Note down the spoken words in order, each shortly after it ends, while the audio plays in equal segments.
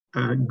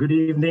Good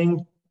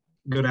evening,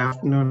 good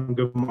afternoon,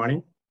 good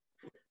morning.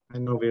 I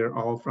know we're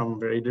all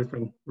from very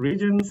different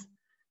regions.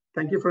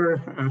 Thank you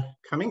for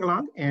coming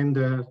along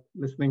and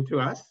listening to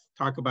us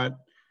talk about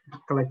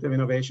collective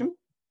innovation.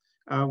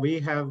 We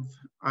have,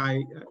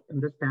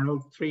 in this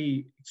panel,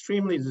 three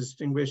extremely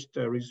distinguished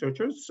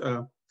researchers.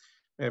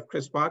 We have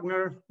Chris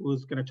Wagner,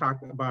 who's going to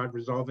talk about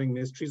resolving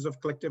mysteries of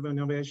collective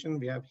innovation.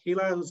 We have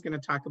Hila, who's going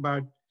to talk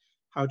about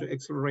how to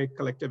accelerate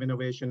collective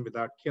innovation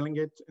without killing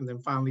it. And then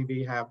finally,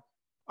 we have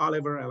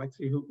Oliver,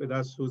 Alexy with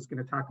us, who's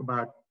going to talk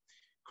about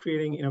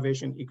creating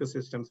innovation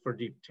ecosystems for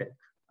deep tech.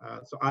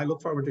 So I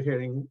look forward to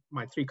hearing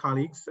my three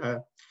colleagues.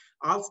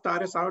 I'll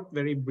start us out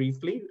very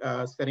briefly,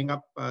 setting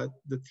up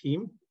the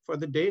theme for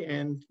the day.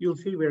 And you'll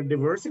see we're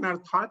diverse in our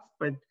thoughts,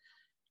 but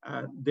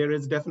there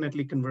is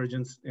definitely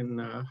convergence in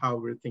how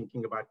we're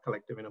thinking about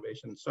collective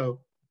innovation.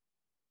 So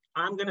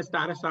I'm going to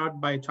start us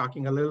out by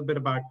talking a little bit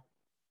about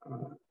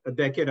a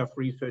decade of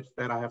research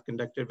that I have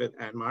conducted with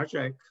Anne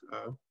Marjack,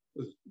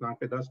 who's not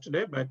with us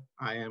today, but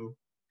I am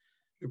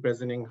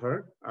representing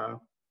her.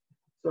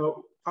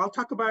 So I'll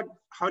talk about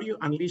how do you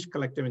unleash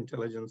collective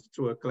intelligence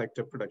through a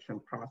collective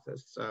production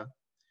process.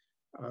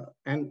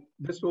 And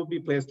this will be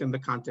placed in the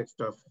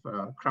context of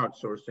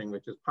crowdsourcing,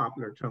 which is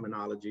popular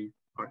terminology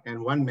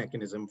and one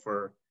mechanism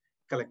for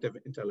collective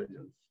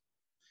intelligence.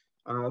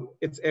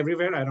 It's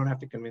everywhere. I don't have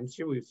to convince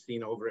you. We've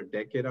seen over a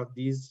decade of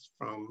these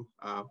from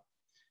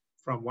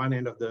one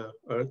end of the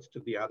earth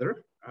to the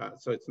other.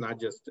 So it's not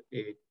just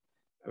a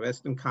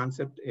Western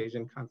concept,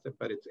 Asian concept,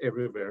 but it's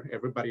everywhere.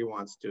 Everybody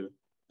wants to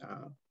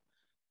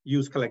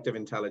use collective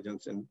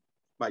intelligence and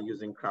by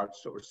using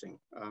crowdsourcing.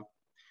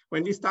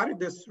 When we started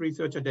this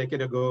research a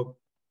decade ago,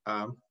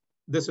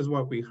 this is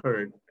what we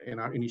heard in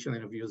our initial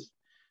interviews.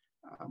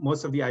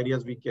 Most of the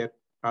ideas we get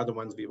are the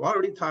ones we've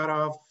already thought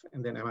of,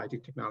 and then MIT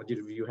Technology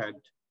Review had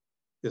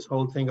this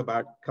whole thing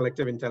about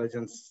collective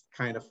intelligence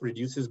kind of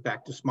reduces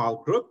back to small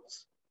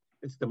groups.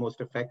 It's the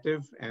most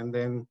effective, and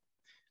then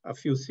a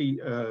few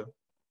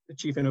the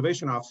chief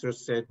innovation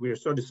officers said, we're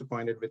so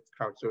disappointed with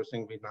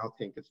crowdsourcing, we now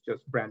think it's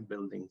just brand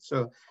building.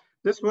 So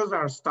this was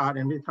our start,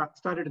 and we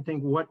started to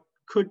think what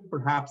could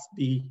perhaps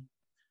be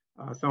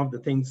some of the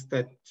things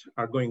that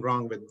are going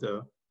wrong with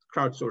the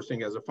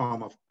crowdsourcing as a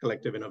form of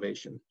collective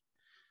innovation.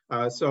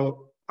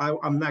 So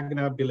I'm not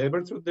gonna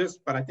belabor through this,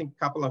 but I think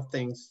a couple of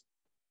things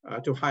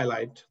to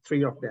highlight,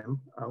 three of them.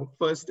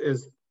 First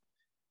is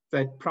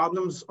that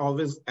problems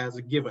always as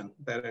a given,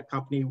 that a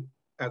company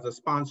as a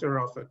sponsor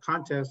of a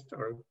contest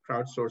or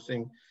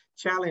crowdsourcing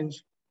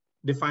challenge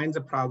defines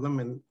a problem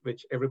in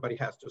which everybody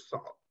has to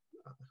solve.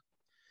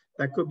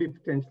 That could be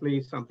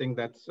potentially something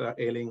that's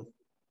ailing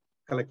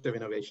collective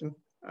innovation,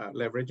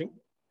 leveraging.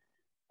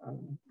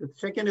 The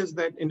second is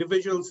that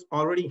individuals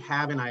already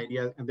have an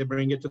idea and they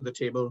bring it to the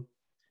table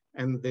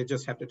and they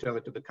just have to tell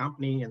it to the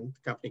company, and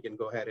the company can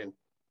go ahead and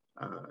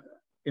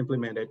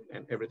implement it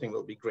and everything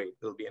will be great.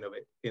 It'll be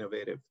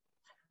innovative.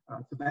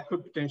 So that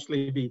could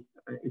potentially be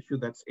an issue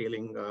that's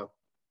ailing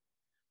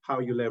how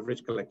you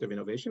leverage collective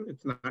innovation.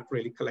 It's not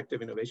really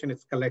collective innovation,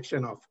 it's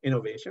collection of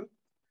innovation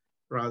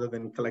rather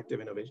than collective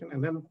innovation.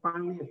 And then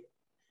finally,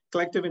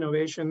 collective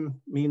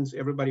innovation means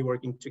everybody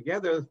working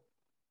together.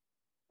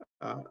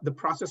 The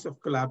process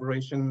of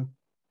collaboration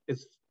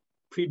is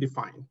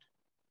predefined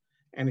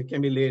and it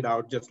can be laid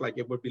out just like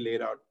it would be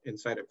laid out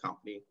inside a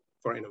company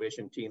for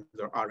innovation teams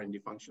or R&D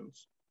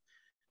functions.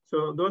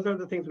 So those are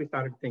the things we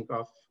started to think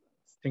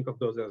of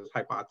those as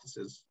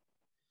hypotheses.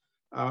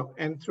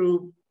 And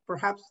through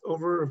perhaps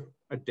over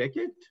a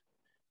decade,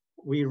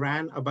 we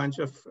ran a bunch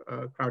of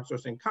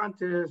crowdsourcing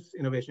contests,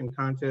 innovation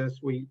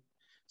contests. We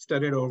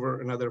studied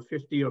over another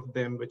 50 of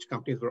them, which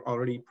companies were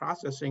already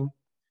processing,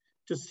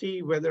 to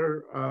see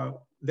whether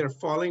they're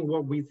following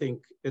what we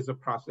think is a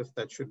process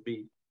that should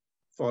be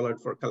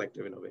followed for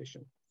collective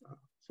innovation.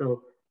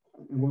 So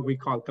what we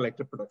call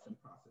collective production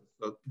process.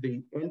 So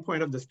the end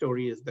point of the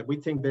story is that we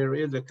think there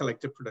is a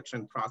collective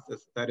production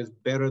process that is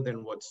better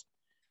than what's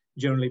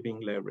generally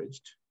being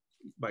leveraged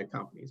by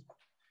companies.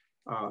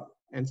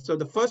 And so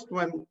the first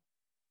one,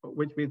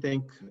 which we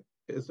think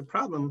is a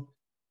problem,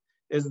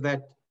 is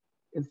that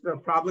instead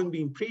of problem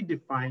being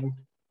predefined,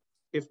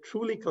 if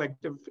truly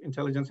collective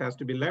intelligence has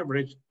to be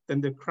leveraged, then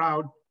the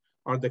crowd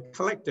or the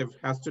collective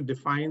has to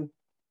define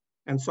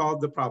and solve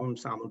the problem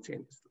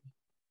simultaneously.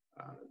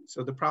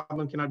 So the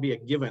problem cannot be a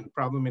given.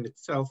 Problem in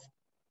itself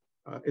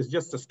is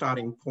just a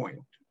starting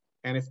point.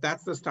 And if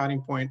that's the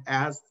starting point,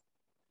 as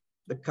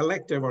the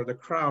collective or the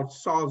crowd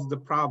solves the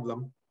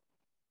problem,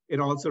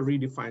 it also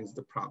redefines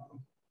the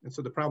problem. And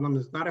so the problem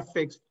is not a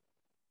fixed,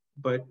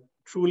 but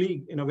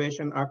truly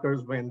innovation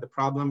occurs when the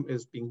problem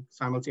is being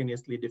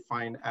simultaneously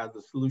defined as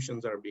the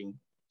solutions are being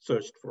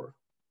searched for.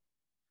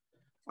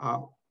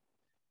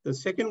 The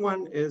second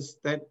one is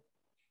that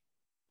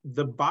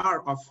the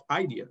bar of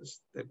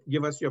ideas that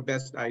give us your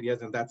best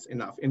ideas, and that's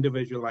enough,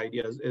 individual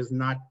ideas is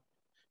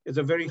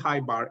a very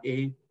high bar.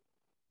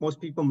 Most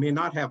people may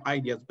not have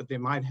ideas, but they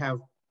might have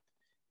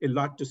a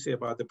lot to say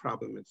about the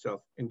problem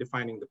itself in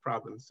defining the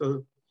problem.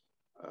 So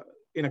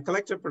in a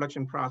collective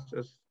production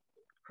process,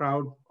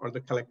 crowd or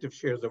the collective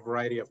shares a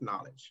variety of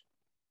knowledge.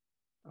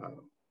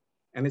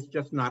 And it's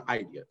just not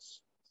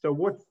ideas. So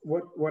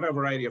what are a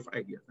variety of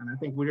ideas? And I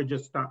think we're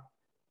just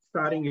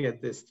starting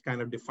at this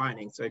kind of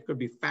defining. So it could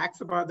be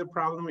facts about the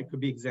problem. It could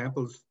be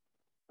examples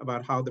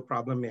about how the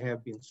problem may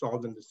have been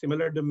solved in the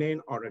similar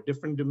domain or a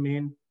different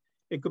domain.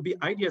 It could be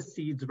idea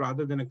seeds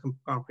rather than a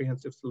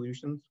comprehensive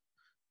solutions.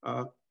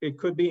 It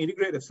could be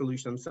integrative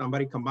solutions.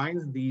 Somebody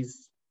combines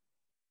these,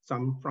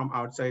 some from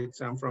outside,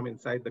 some from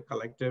inside the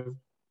collective,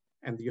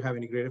 and you have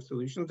integrative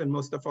solutions. And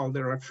most of all,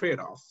 there are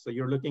trade-offs. So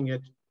you're looking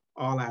at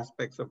all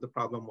aspects of the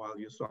problem while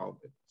you solve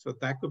it. So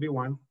that could be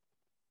one.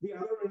 The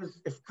other is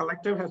if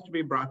collective has to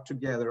be brought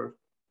together,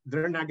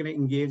 they're not going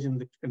to engage in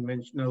the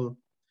conventional,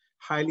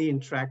 highly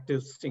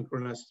interactive,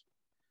 synchronous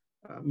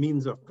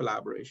means of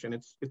collaboration.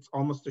 It's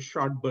almost a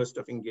short burst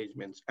of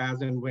engagements,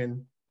 as in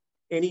when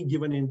any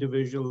given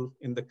individual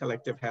in the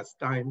collective has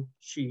time,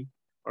 she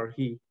or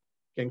he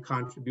can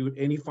contribute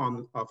any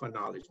form of a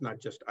knowledge,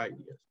 not just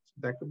ideas.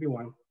 That could be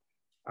one.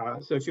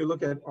 So if you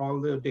look at all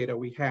the data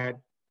we had,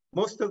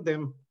 most of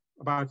them,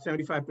 about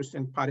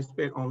 75%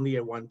 participate only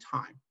at one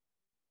time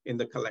in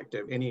the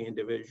collective, any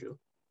individual,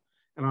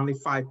 and only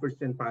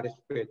 5%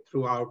 participate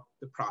throughout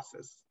the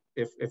process,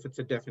 if it's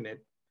a definite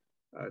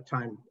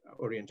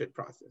time-oriented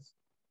process.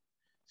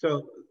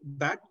 So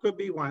that could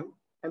be one.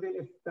 And then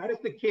if that is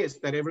the case,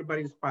 that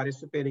everybody's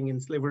participating in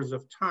slivers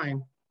of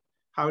time,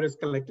 how does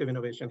collective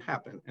innovation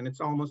happen? And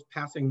it's almost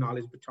passing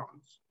knowledge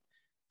batons.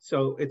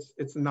 So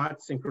it's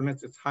not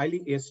synchronous, it's highly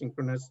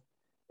asynchronous.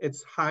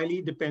 It's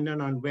highly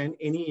dependent on when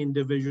any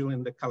individual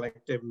in the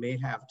collective may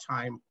have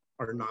time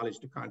or knowledge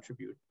to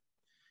contribute.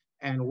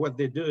 And what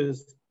they do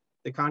is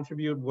they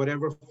contribute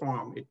whatever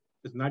form. It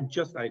is not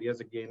just ideas,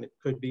 again, it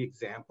could be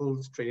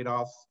examples,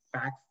 trade-offs,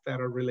 facts that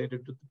are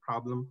related to the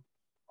problem,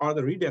 or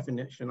the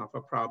redefinition of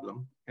a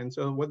problem. And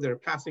so what they're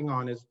passing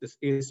on is this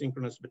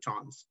asynchronous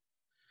batons.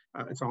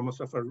 It's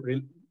almost of a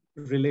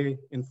relay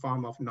in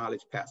form of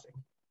knowledge passing.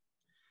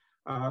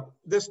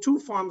 There's two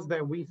forms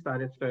that we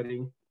started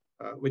studying,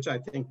 which I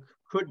think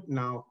could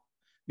now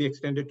be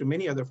extended to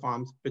many other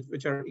forms,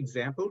 which are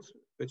examples,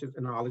 which is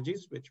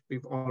analogies, which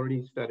we've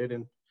already studied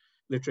in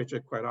literature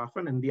quite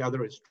often. And the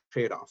other is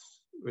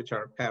trade-offs, which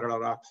are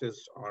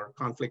paradoxes or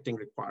conflicting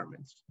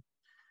requirements.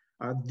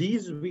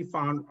 These we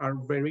found are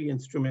very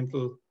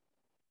instrumental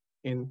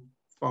in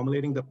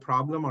formulating the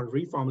problem or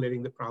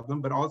reformulating the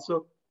problem, but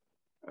also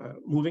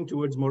moving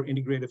towards more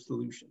integrative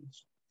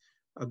solutions.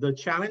 The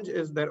challenge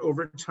is that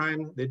over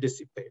time they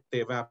dissipate, they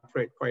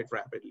evaporate quite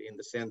rapidly, in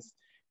the sense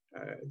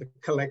the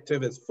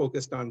collective is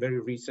focused on very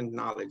recent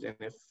knowledge. And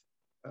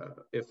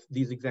if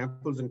these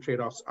examples and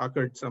trade-offs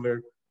occurred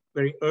somewhere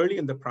very early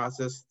in the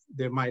process,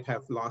 they might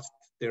have lost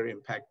their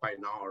impact by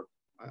now,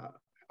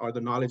 or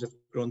the knowledge has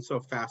grown so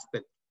fast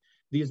that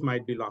these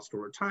might be lost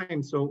over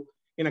time. So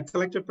in a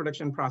collective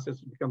production process,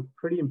 it becomes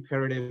pretty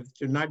imperative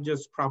to not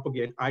just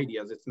propagate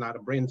ideas, it's not a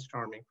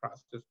brainstorming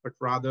process, but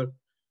rather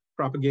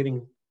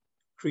propagating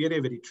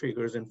creativity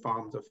triggers in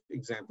forms of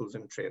examples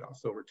and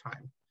trade-offs over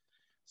time,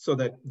 so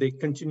that they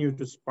continue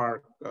to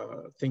spark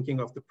thinking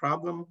of the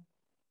problem,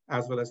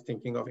 as well as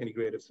thinking of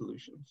integrative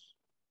solutions.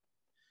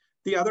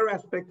 The other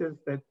aspect is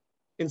that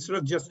instead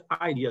of just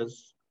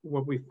ideas,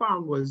 what we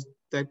found was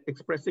that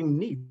expressing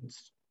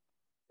needs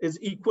is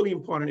equally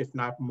important, if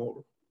not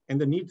more. And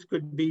the needs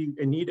could be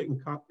a need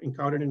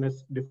encountered in a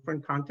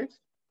different context,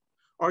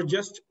 or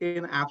just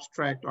an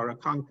abstract or a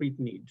concrete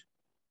need.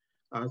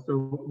 So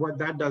what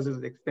that does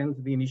is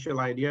extends the initial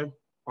idea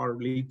or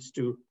leads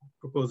to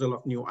proposal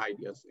of new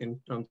ideas in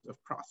terms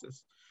of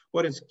process.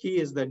 What is key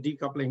is that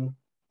decoupling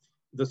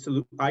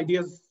the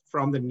ideas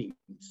from the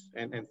needs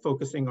and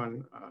focusing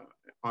on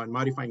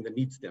modifying the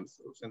needs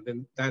themselves. And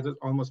then that is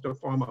almost a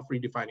form of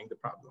redefining the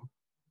problem.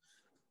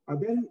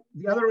 Then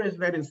the other is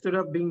that instead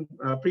of being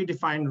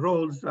predefined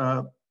roles,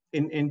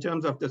 in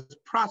terms of this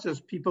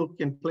process, people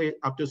can play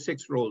up to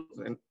 6 roles,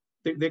 and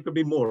there could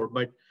be more,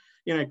 but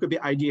it could be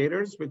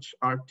ideators, which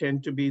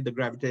tend to be the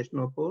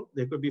gravitational pull.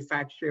 There could be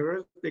fact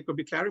sharers. They could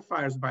be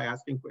clarifiers by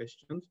asking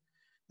questions.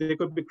 They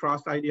could be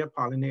cross-idea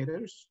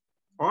pollinators,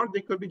 or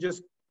they could be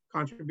just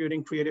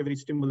contributing creativity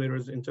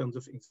stimulators in terms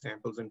of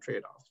examples and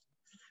trade-offs.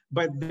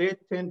 But they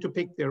tend to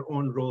pick their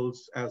own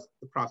roles as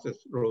the process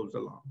rolls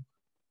along.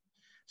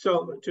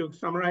 So to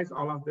summarize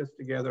all of this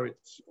together,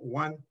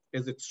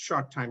 it's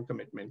short time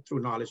commitment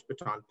through knowledge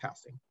baton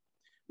passing.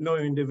 No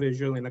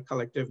individual in a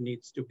collective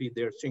needs to be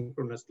there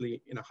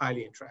synchronously in a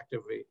highly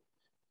interactive way.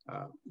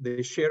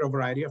 They share a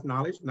variety of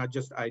knowledge, not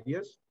just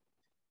ideas.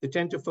 They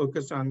tend to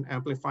focus on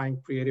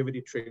amplifying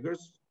creativity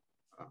triggers,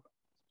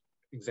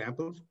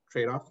 examples,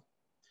 trade-offs.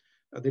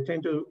 They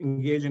tend to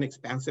engage in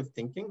expansive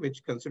thinking,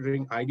 which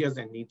considering ideas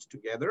and needs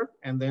together,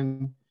 and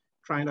then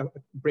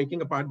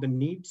breaking apart the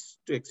needs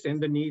to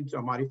extend the needs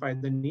or modify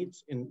the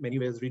needs, in many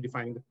ways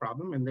redefining the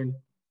problem, and then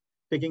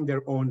picking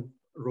their own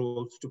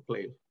roles to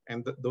play.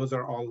 And those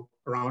are all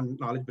around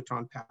knowledge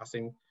baton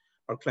passing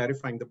or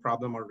clarifying the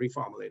problem or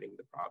reformulating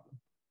the problem.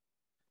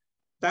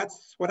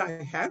 That's what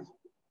I have.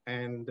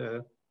 And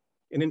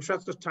In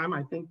interest of time,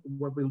 I think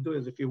what we'll do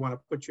is if you want to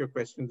put your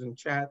questions in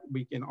chat,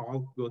 we can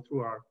all go through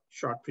our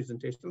short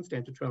presentations,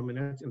 10 to 12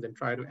 minutes, and then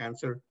try to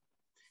answer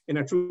in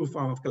a true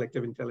form of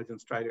collective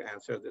intelligence, try to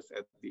answer this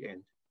at the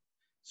end.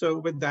 So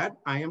with that,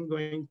 I am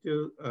going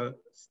to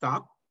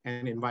stop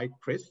and invite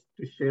Chris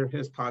to share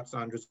his thoughts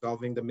on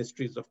resolving the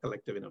mysteries of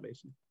collective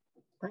innovation.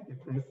 Thank you,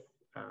 Chris.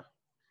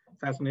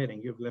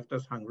 Fascinating. You've left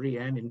us hungry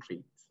and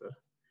intrigued.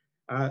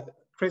 So,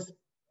 Chris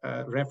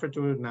referred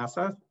to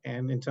NASA,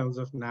 and in terms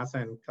of NASA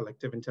and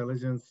collective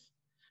intelligence,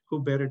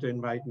 who better to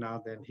invite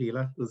now than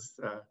Hila, who's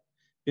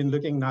been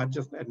looking not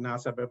just at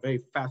NASA, but very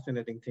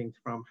fascinating things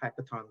from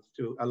hackathons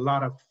to a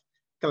lot of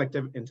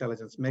collective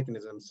intelligence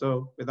mechanisms.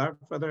 So without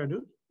further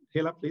ado,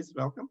 Hila, please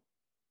welcome.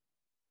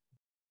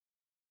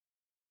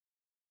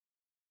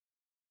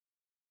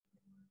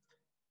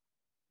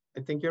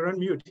 I think you're on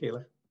mute,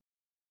 Hila.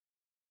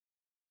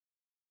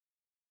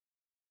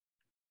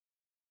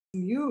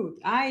 Mute.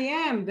 I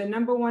am the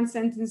 #1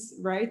 sentence,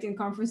 right, in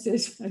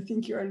conferences. I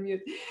think you're on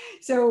mute.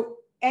 So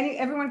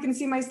everyone can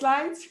see my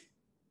slides?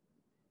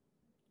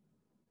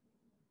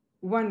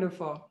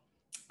 Wonderful.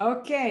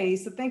 Okay,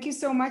 so thank you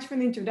so much for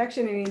the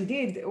introduction. And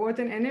indeed, what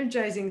an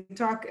energizing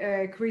talk,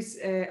 Chris,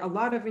 a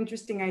lot of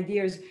interesting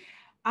ideas.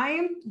 I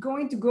am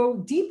going to go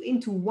deep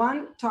into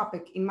one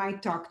topic in my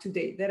talk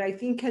today that I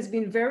think has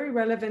been very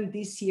relevant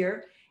this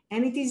year,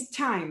 and it is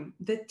time,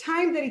 the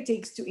time that it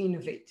takes to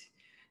innovate.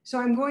 So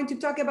I'm going to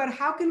talk about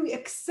how can we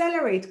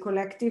accelerate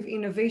collective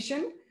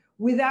innovation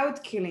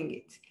without killing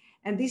it.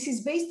 And this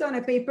is based on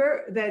a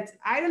paper that,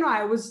 I don't know,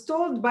 I was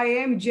told by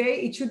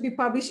MJ it should be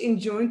published in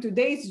June.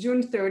 Today it's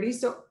June 30.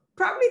 So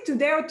probably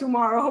today or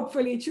tomorrow,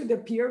 hopefully it should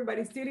appear, but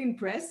it's still in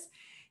press.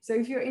 So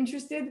if you're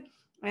interested,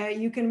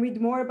 you can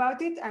read more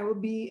about it. I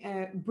will be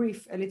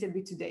brief a little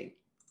bit today.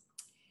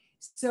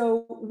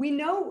 So we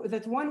know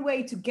that one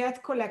way to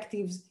get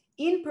collectives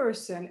in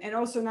person and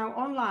also now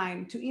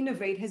online to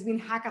innovate has been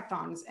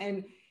hackathons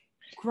and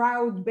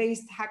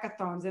crowd-based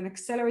hackathons and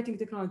accelerating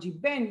technology.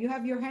 Ben, you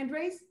have your hand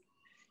raised?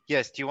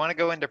 Yes, do you want to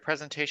go into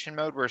presentation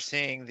mode? We're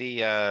seeing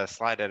the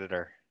slide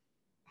editor.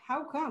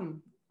 How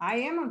come? I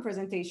am on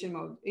presentation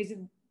mode. Is it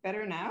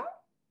better now?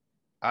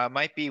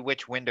 Might be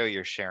which window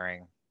you're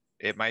sharing.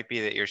 It might be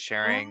that you're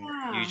sharing,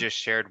 you just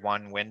shared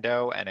one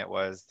window and it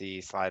was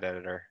the slide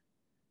editor.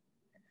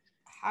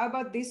 How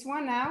about this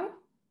one now?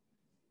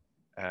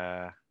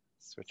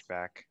 Switch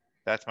back.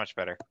 That's much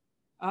better.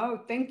 Oh,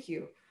 thank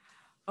you.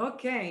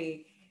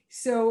 Okay.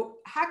 So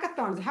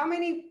hackathons, how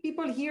many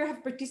people here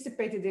have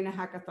participated in a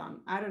hackathon?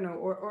 I don't know,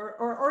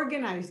 or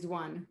organized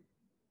one?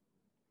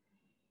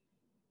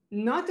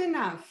 Not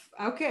enough.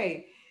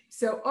 Okay.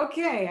 So,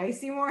 okay, I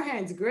see more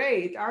hands.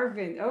 Great,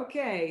 Arvind.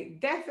 Okay,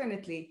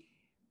 definitely.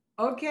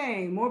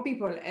 Okay, more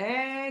people.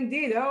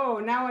 Indeed. Oh,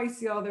 now I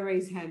see all the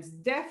raised hands.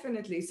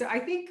 Definitely. So I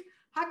think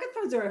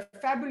hackathons are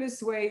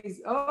fabulous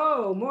ways.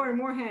 Oh, more and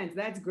more hands.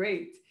 That's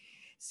great.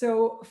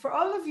 So for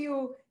all of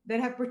you that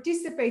have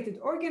participated,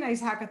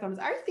 organized hackathons,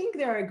 I think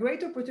they are a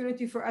great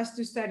opportunity for us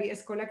to study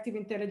as collective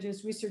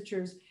intelligence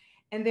researchers,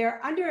 and they are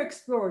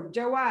underexplored.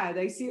 Jawad,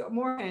 I see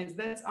more hands.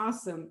 That's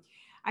awesome.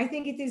 I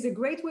think it is a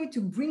great way to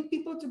bring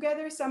people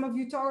together. Some of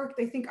you talked,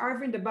 I think,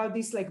 Arvind, about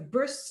these like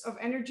bursts of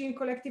energy in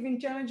collective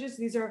intelligence.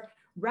 These are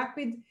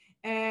rapid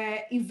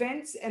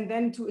events, and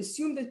then to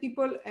assume that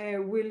people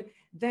will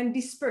then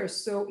disperse.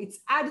 So it's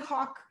ad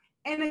hoc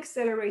and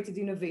accelerated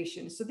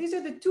innovation. So these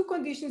are the two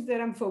conditions that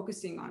I'm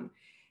focusing on.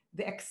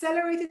 The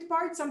accelerated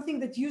part, something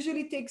that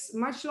usually takes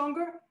much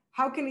longer.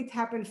 How can it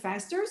happen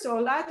faster? So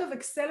a lot of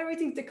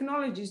accelerating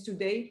technologies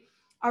today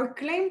are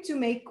claimed to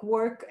make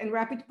work and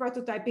rapid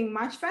prototyping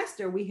much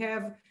faster. We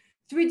have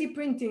 3D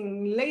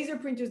printing, laser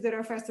printers that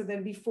are faster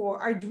than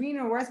before,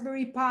 Arduino,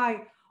 Raspberry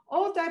Pi,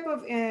 all type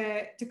of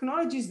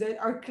technologies that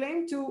are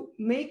claimed to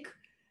make,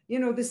 you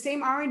know, the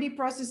same R&D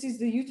processes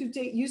that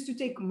used to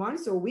take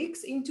months or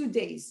weeks into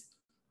days.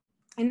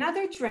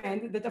 Another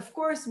trend that, of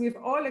course, we've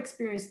all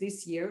experienced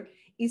this year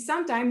is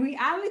sometimes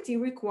reality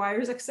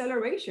requires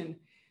acceleration.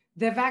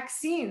 The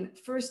vaccine,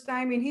 first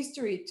time in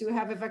history to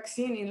have a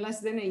vaccine in less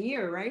than a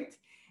year, right?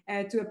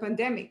 To a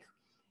pandemic.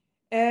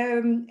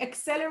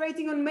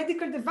 Accelerating on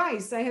medical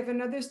device. I have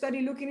another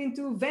study looking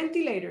into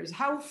ventilators,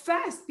 how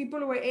fast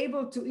people were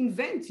able to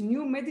invent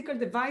new medical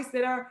devices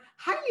that are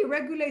highly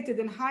regulated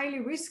and highly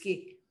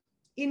risky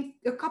in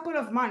a couple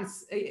of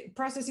months,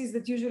 processes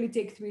that usually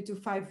take 3 to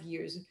 5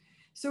 years.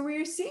 So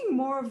we're seeing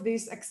more of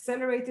this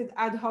accelerated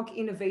ad hoc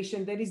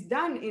innovation that is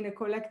done in a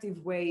collective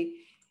way.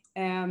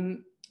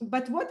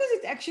 But what does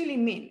it actually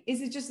mean?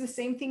 Is it just the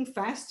same thing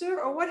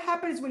faster? Or what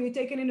happens when you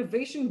take an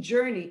innovation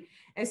journey,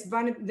 as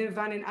Van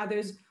and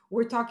others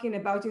were talking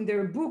about in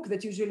their book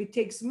that usually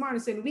takes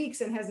months and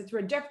weeks and has a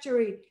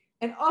trajectory,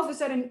 and all of a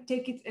sudden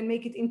take it and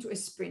make it into a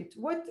sprint?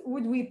 What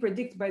would we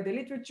predict by the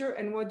literature,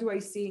 and what do I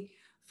see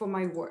for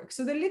my work?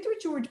 So the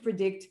literature would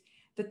predict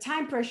the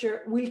time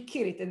pressure will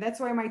kill it. And that's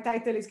why my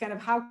title is kind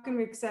of how can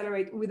we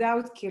accelerate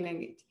without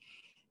killing it?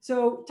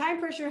 So time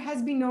pressure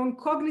has been known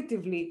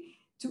cognitively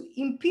to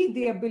impede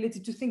the ability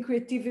to think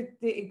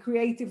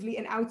creatively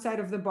and outside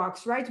of the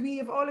box, right? We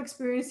have all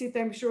experienced it,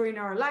 I'm sure, in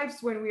our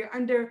lives. When we're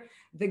under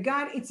the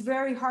gun, it's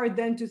very hard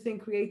then to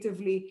think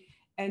creatively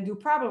and do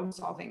problem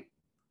solving.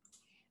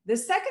 The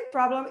second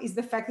problem is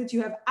the fact that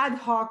you have ad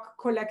hoc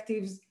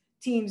collectives,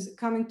 teams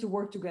coming to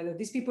work together.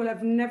 These people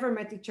have never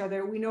met each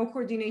other. We know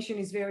coordination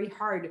is very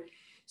hard.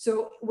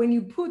 So when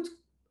you put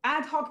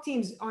ad hoc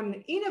teams on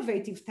an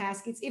innovative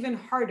task, it's even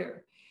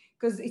harder,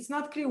 because it's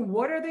not clear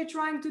what are they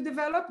trying to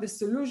develop. The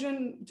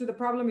solution to the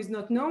problem is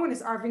not known.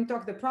 As Arvind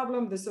talked, the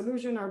problem, the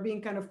solution are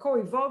being kind of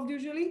co-evolved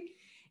usually.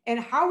 And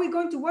how are we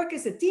going to work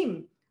as a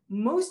team?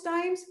 Most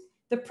times,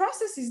 the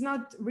process is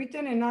not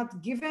written and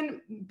not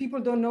given. People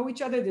don't know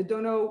each other. They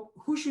don't know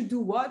who should do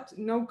what,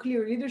 no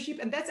clear leadership.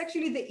 And that's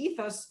actually the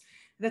ethos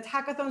that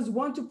hackathons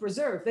want to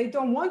preserve. They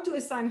don't want to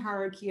assign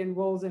hierarchy and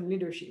roles and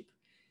leadership.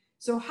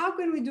 So how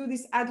can we do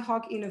this ad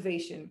hoc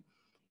innovation?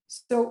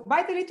 So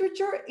by the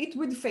literature, it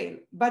would fail.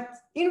 But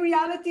in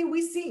reality,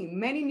 we see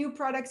many new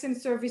products and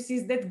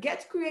services that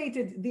get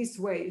created this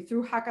way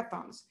through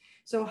hackathons.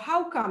 So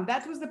how come?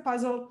 That was the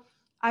puzzle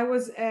I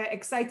was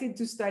excited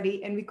to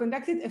study. And we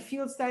conducted a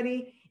field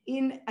study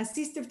in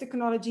assistive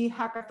technology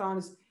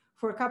hackathons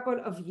for a couple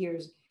of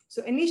years.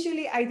 So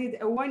initially, I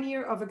did a 1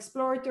 year of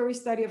exploratory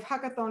study of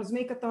hackathons,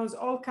 makeathons,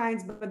 all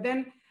kinds. But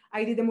then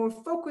I did a more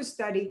focused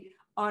study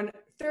on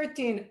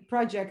 13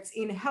 projects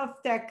in health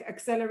tech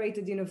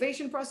accelerated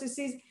innovation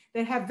processes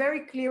that have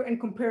very clear and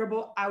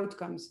comparable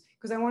outcomes,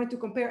 because I wanted to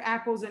compare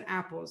apples and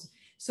apples.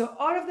 So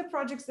all of the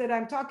projects that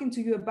I'm talking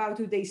to you about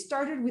today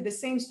started with the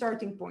same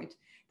starting point.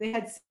 They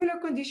had similar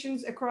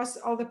conditions across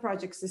all the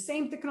projects, the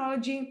same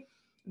technology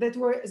that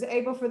was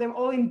able for them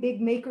all in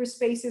big maker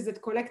spaces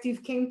that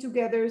collective came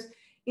together,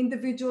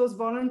 individuals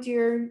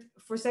volunteered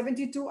for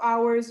 72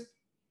 hours,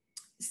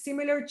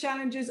 similar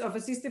challenges of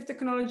assistive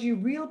technology,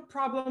 real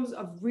problems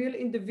of real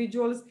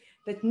individuals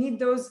that need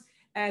those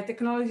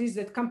technologies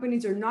that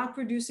companies are not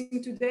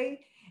producing today,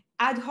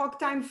 ad hoc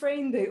time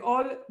frame, they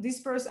all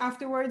disperse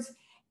afterwards,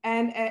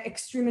 and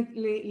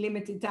extremely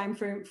limited time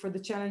frame for the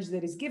challenge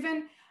that is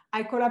given.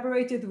 I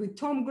collaborated with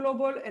Tom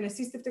Global, an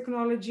assistive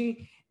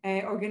technology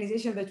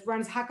organization that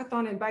runs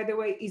hackathon, and by the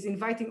way, is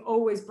inviting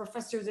always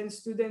professors and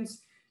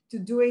students to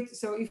do it.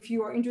 So if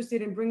you are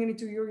interested in bringing it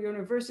to your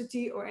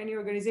university or any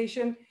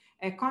organization,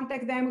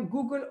 contact them.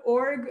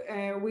 Google.org,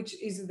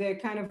 which is the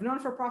kind of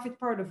non-for-profit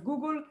part of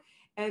Google,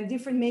 and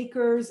different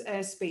makers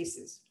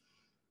spaces.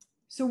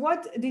 So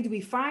what did we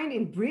find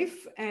in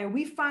brief?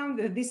 We found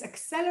that this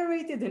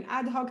accelerated and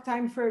ad hoc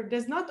time frame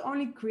does not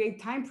only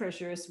create time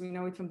pressure, as we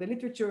know it from the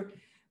literature,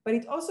 but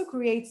it also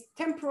creates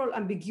temporal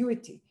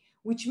ambiguity,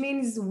 which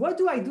means what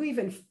do I do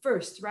even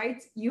first,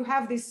 right? You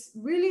have this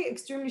really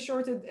extremely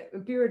shortened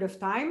period of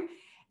time,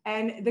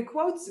 and the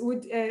quotes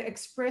would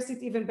express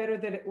it even better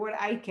than what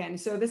I can.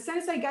 So the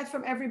sense I got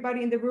from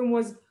everybody in the room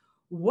was,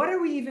 what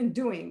are we even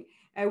doing?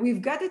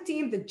 We've got a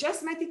team that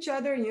just met each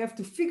other, and you have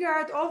to figure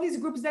out all these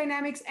groups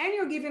dynamics, and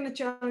you're given a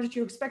challenge that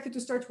you're expected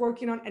to start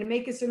working on and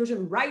make a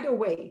solution right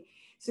away.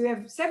 So you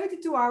have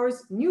 72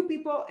 hours, new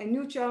people, a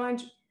new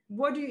challenge.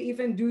 What do you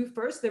even do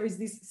first? There is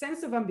this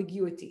sense of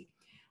ambiguity.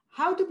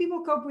 How do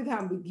people cope with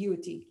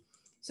ambiguity?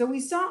 So we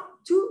saw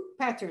two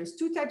patterns,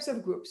 two types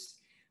of groups.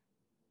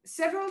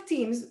 Several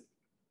teams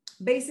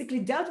basically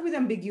dealt with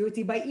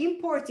ambiguity by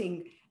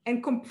importing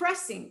and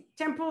compressing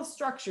temporal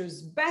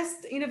structures,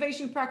 best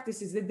innovation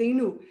practices that they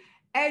knew,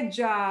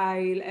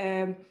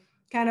 agile,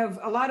 kind of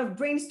a lot of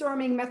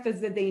brainstorming methods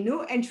that they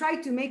knew, and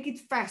tried to make it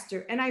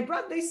faster. And I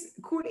brought this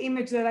cool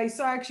image that I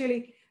saw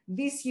actually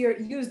this year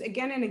used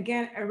again and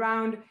again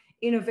around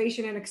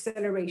innovation and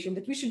acceleration,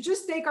 that we should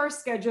just take our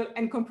schedule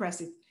and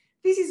compress it.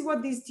 This is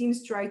what these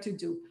teams try to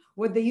do.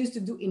 What they used to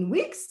do in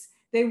weeks,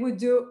 they would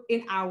do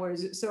in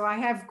hours. So I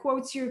have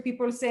quotes here,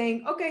 people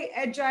saying, okay,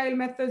 agile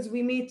methods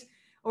we meet,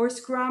 or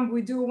Scrum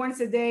we do once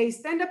a day,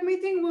 stand-up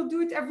meeting, we'll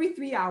do it every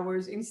 3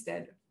 hours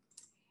instead.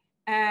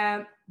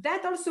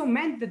 That also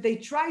meant that they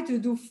try to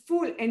do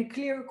full and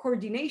clear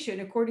coordination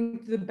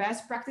according to the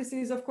best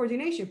practices of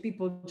coordination.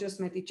 People just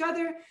met each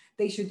other,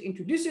 they should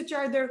introduce each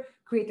other,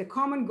 create a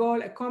common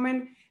goal, a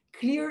common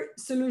clear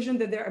solution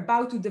that they're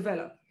about to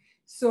develop.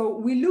 So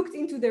we looked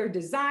into their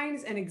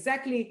designs and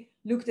exactly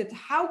looked at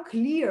how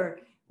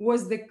clear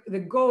was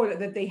the goal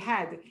that they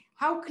had,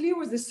 how clear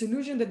was the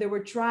solution that they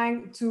were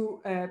trying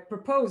to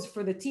propose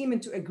for the team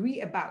and to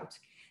agree about.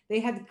 They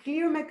had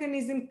clear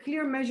mechanism,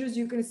 clear measures.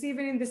 You can see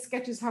even in the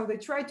sketches how they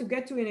try to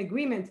get to an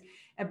agreement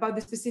about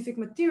the specific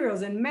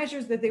materials and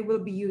measures that they will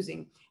be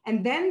using.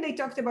 And then they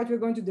talked about we're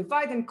going to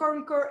divide and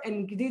conquer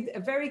and did a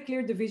very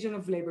clear division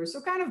of labor.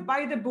 So kind of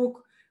by the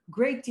book,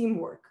 great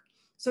teamwork.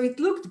 So it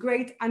looked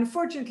great.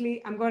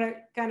 Unfortunately, I'm going to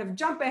kind of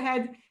jump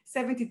ahead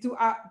 72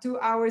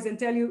 hours and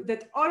tell you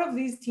that all of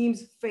these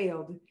teams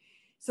failed.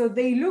 So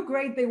they look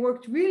great. They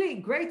worked really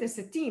great as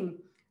a team.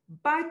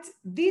 But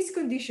these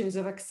conditions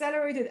of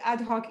accelerated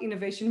ad hoc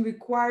innovation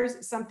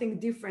requires something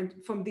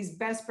different from these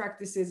best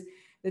practices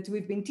that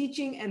we've been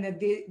teaching and that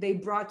they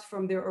brought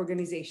from their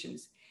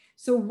organizations.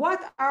 So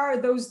what are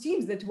those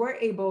teams that were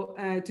able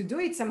to do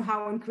it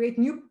somehow and create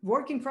new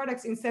working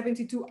products in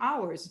 72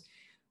 hours?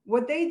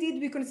 What they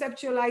did, we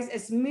conceptualize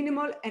as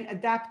minimal and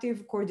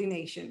adaptive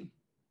coordination.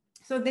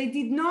 So they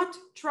did not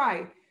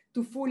try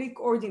to fully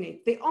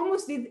coordinate. They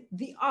almost did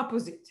the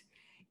opposite.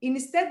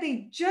 Instead,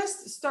 they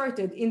just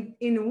started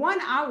in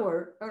 1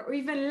 hour or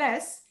even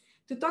less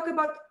to talk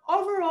about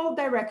overall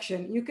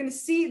direction. You can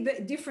see the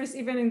difference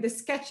even in the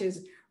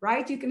sketches,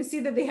 right? You can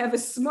see that they have a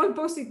small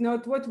post-it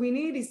note. What we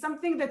need is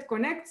something that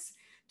connects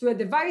to a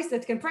device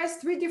that can press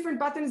 3 different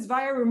buttons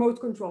via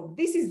remote control.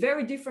 This is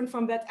very different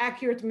from that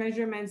accurate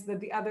measurements that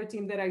the other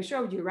team that I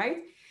showed you, right?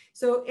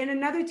 So in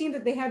another team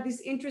that they had this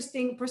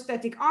interesting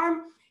prosthetic arm,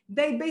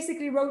 they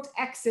basically wrote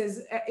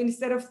X's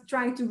instead of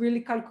trying to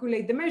really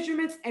calculate the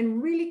measurements,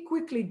 and really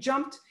quickly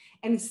jumped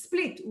and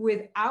split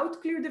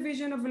without clear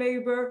division of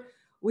labor,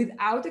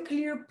 without a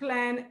clear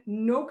plan,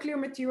 no clear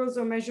materials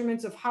or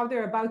measurements of how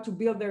they're about to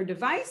build their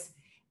device,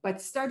 but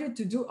started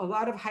to do a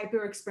lot of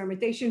hyper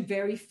experimentation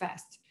very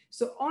fast.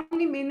 So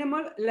only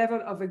minimal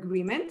level of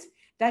agreement.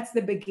 That's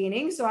the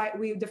beginning. So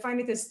we define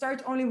it as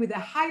start only with a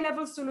high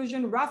level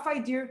solution, rough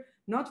idea,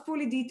 not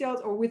fully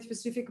detailed or with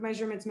specific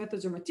measurements,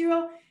 methods, or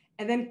material,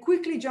 and then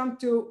quickly jump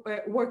to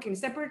working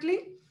separately.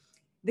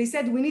 They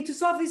said, we need to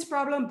solve this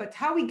problem, but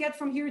how we get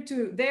from here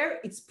to there,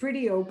 it's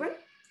pretty open.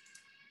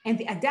 And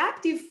the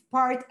adaptive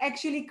part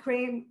actually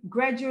came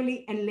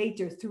gradually and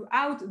later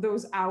throughout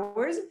those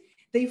hours.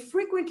 They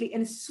frequently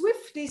and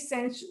swiftly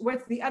sense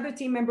what the other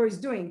team member is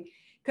doing.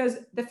 Because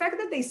the fact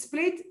that they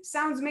split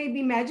sounds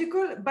maybe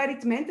magical, but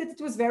it meant that it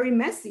was very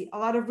messy, a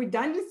lot of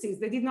redundancies.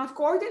 They did not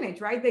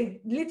coordinate, right?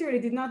 They literally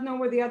did not know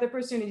what the other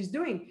person is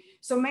doing.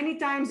 So many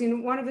times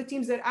in one of the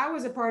teams that I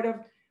was a part of,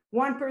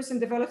 one person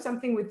developed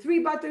something with 3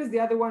 buttons, the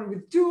other one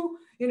with 2.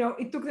 You know,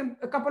 it took them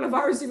a couple of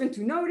hours even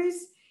to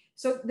notice.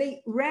 So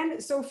they ran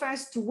so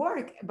fast to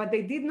work, but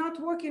they did not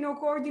work in a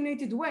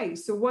coordinated way.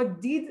 So what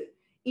did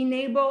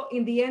enable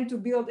in the end to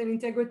build an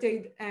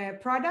integrated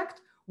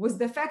product was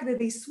the fact that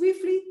they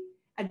swiftly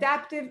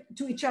adapted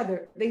to each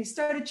other. They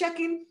started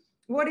checking,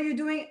 what are you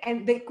doing?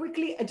 And they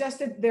quickly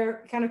adjusted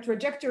their kind of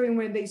trajectory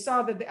when they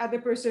saw that the other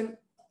person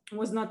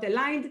was not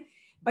aligned,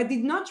 but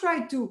did not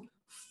try to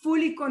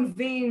fully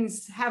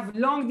convince, have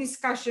long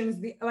discussions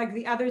like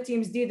the other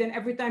teams did, and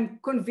every time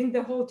convince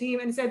the whole team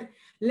and said,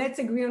 let's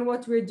agree on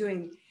what we're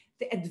doing.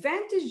 The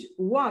advantage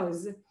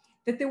was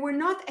that they were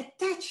not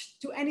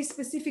attached to any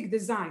specific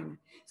design.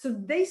 So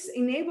this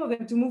enabled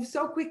them to move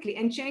so quickly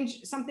and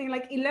change something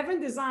like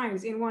 11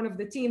 designs in one of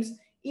the teams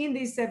in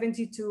these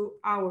 72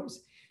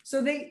 hours.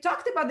 So they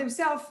talked about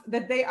themselves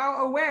that they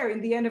are aware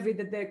in the end of it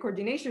that their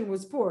coordination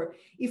was poor.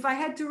 If I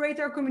had to rate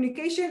our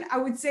communication, I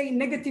would say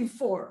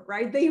 -4,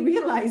 right? They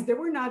realized they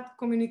were not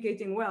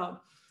communicating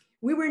well.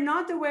 We were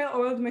not a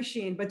well-oiled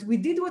machine, but we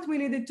did what we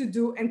needed to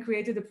do and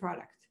created a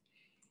product.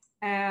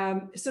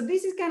 So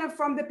this is kind of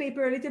from the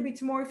paper a little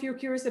bit more if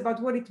you're curious about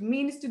what it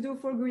means to do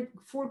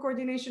full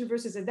coordination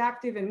versus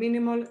adaptive and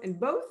minimal and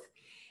both.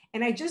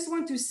 And I just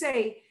want to say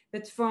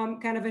that from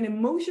kind of an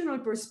emotional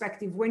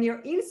perspective, when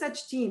you're in such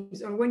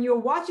teams or when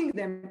you're watching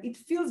them, it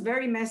feels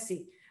very messy,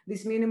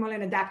 this minimal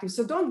and adaptive.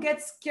 So don't get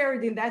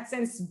scared in that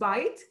sense by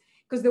it,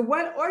 because the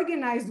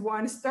well-organized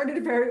one started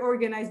very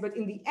organized, but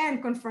in the end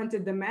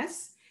confronted the mess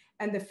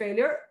and the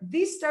failure.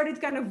 This started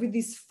kind of with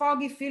this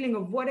foggy feeling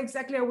of what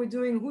exactly are we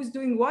doing, who's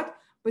doing what,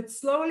 but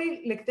slowly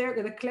like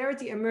the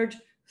clarity emerged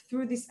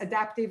through this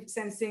adaptive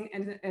sensing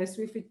and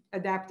swiftly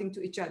adapting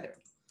to each other.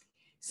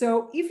 So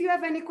if you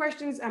have any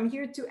questions, I'm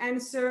here to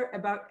answer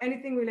about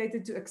anything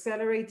related to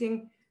accelerating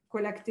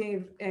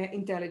collective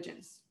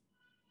intelligence.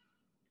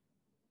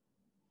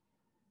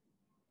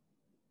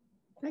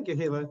 Thank you,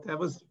 Hila. That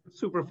was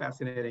super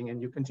fascinating, and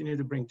you continue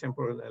to bring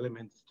temporal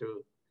elements to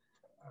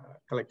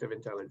collective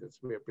intelligence.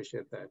 We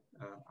appreciate that.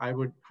 I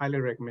would highly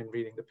recommend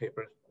reading the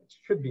paper. It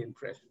should be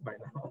impressed by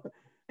now.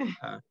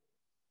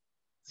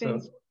 So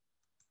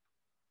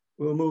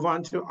we'll move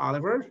on to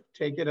Oliver,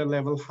 take it a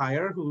level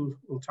higher, who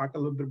will talk a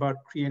little bit about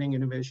creating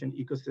innovation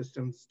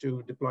ecosystems to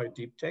deploy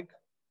deep tech.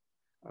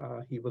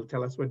 He will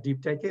tell us what deep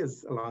tech is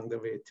along the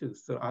way too.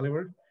 So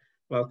Oliver,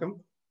 welcome.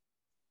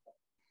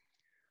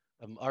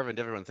 Arvind,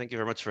 everyone, thank you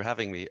very much for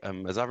having me.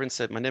 As Arvind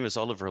said, my name is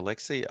Oliver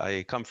Alexy.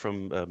 I come from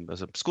a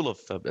school of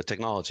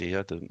technology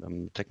at the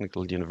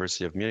Technical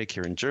University of Munich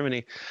here in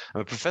Germany.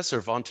 I'm a professor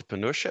of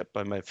entrepreneurship.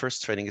 My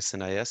first training is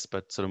NIS,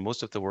 but sort of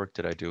most of the work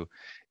that I do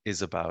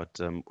is about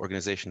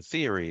organization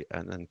theory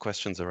and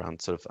questions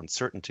around sort of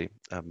uncertainty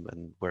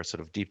and where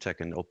sort of deep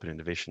tech and open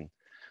innovation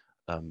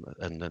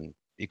and then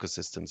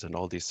ecosystems and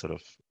all these sort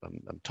of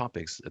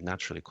topics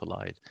naturally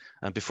collide.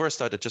 And before I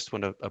start, I just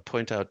want to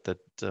point out that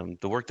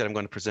the work that I'm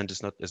going to present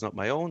is not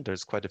my own.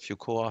 There's quite a few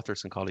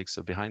co-authors and colleagues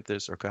behind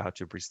this: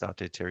 Urkahatu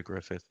Bristate, Terry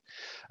Griffith,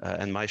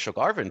 and Maishok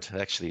Arvind,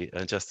 actually,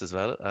 just as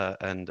well,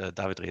 and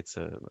David Reetz,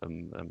 a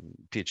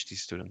PhD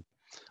student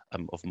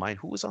of mine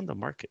who is on the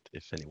market,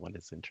 if anyone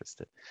is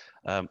interested.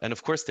 And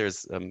of course,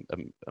 there's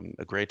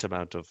a great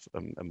amount of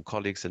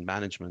colleagues in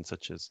management,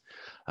 such as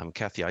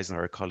Kathy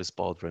Eisenhower, Collis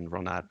Baldwin,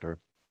 Ron Adler,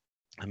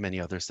 and many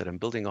others that I'm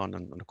building on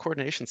the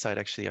coordination side.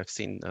 Actually, I've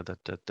seen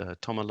that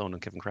Tom Malone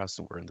and Kevin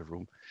Krausen were in the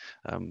room.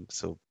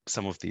 So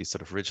some of the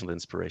sort of original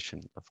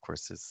inspiration, of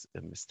course, is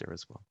there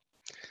as well.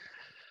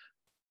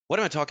 What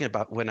am I talking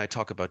about when I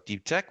talk about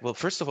deep tech? Well,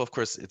 first of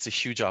course, it's a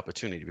huge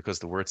opportunity because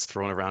the word's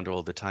thrown around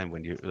all the time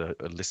when you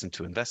listen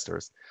to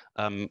investors.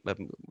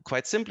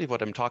 Quite simply,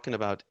 what I'm talking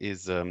about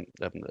is a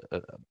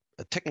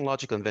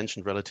technological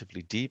invention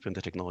relatively deep in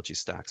the technology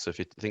stack. So if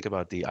you think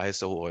about the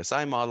ISO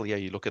OSI model, yeah,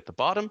 you look at the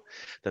bottom.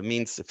 That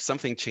means if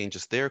something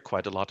changes there,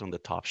 quite a lot on the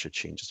top should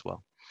change as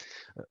well.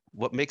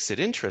 What makes it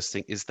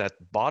interesting is that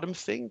bottom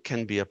thing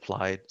can be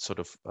applied sort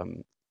of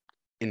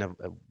in a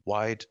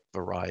wide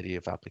variety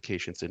of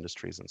applications,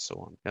 industries, and so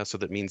on. Yeah, so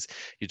that means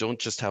you don't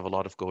just have a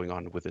lot of going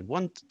on within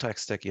one tech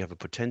stack, you have a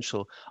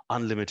potential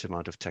unlimited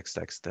amount of tech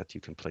stacks that you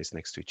can place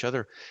next to each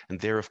other. And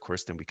there, of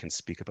course, then we can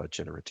speak about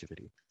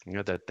generativity, you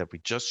know, that we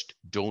just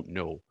don't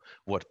know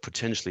what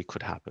potentially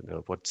could happen,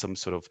 what some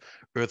sort of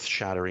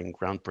earth-shattering,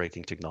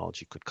 groundbreaking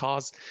technology could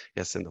cause.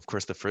 Yes, and of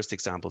course, the first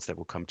examples that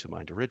will come to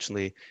mind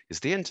originally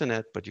is the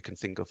internet, but you can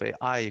think of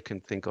AI, you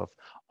can think of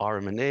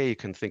RMNA, you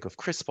can think of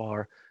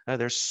CRISPR.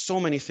 There's so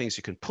many things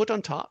you can put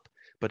on top,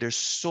 but there's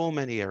so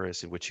many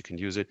areas in which you can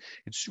use it.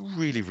 It's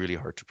really, really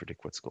hard to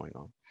predict what's going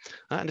on.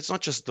 And it's not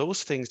just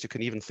those things. You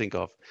can even think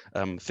of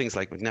things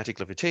like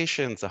magnetic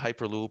levitation, the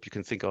Hyperloop. You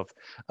can think of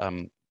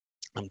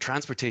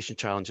transportation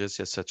challenges,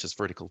 such as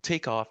vertical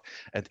takeoff,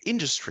 and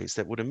industries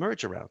that would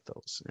emerge around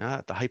those.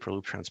 The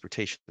Hyperloop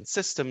transportation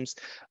systems,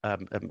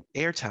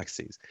 air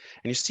taxis.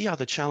 And you see how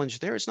the challenge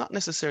there is not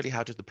necessarily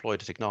how to deploy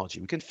the technology.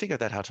 We can figure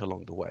that out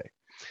along the way.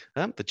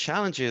 The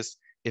challenge is,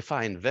 if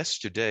I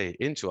invest today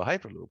into a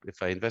Hyperloop,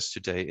 if I invest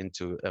today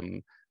into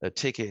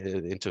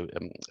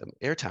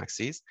air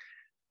taxis,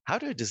 how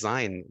do I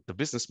design the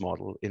business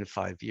model in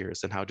 5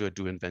 years? And how do I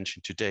do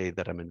invention today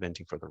that I'm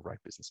inventing for the right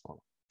business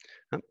model?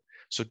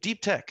 So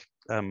deep tech,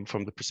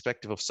 from the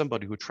perspective of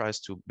somebody who tries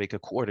to make a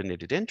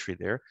coordinated entry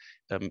there,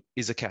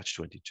 is a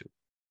catch-22.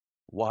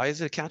 Why is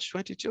it a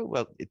catch-22?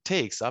 Well, it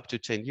takes up to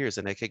 10 years,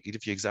 and I can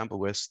give you an example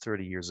where it's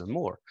 30 years or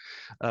more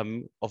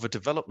of a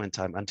development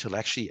time until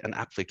actually an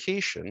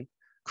application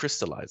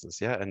crystallizes.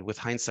 Yeah, and with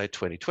hindsight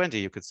 2020,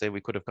 you could say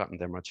we could have gotten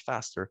there much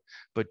faster,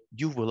 but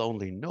you will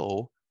only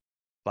know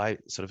by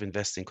sort of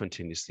investing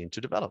continuously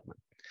into development.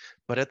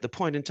 But at the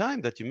point in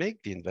time that you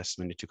make the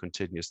investment into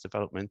continuous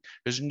development,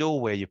 there's no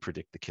way you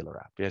predict the killer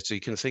app. Yeah, so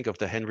you can think of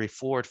the Henry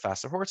Ford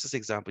faster horses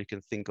example. You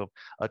can think of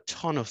a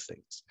ton of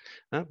things,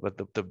 but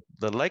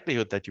the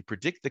likelihood that you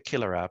predict the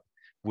killer app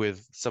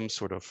with some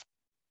sort of,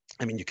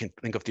 I mean, you can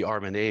think of the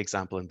RMNA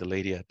example and the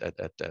lady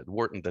at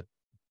Wharton that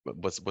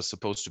was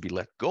supposed to be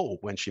let go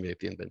when she made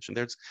the invention.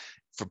 There's,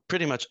 for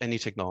pretty much any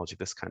technology,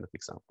 this kind of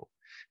example.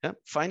 Yeah?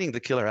 Finding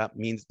the killer app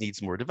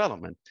needs more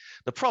development.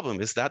 The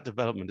problem is that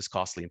development is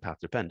costly and path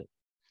dependent.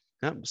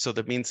 Yeah? So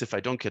that means if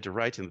I don't get it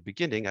right in the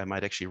beginning, I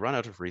might actually run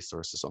out of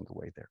resources on the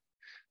way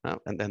there.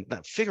 And then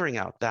figuring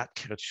out that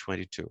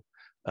catch-22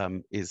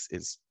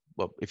 is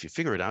well, if you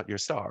figure it out, you're a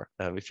star.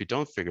 If you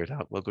don't figure it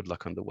out, well, good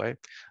luck on the way.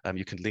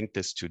 You can link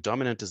this to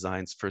dominant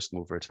designs, first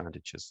mover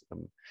advantages,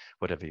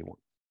 whatever you want.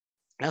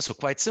 Yeah, so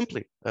quite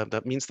simply,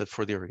 that means that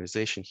for the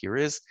organization here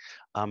is,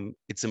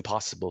 it's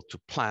impossible to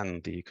plan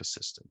the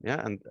ecosystem.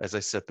 Yeah, and as I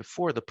said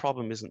before, the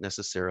problem isn't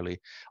necessarily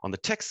on the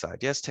tech side.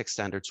 Yes, tech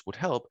standards would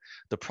help.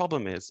 The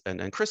problem is,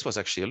 and Chris was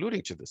actually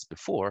alluding to this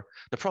before,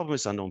 the problem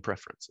is unknown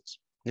preferences.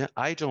 Yeah,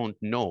 I don't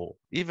know.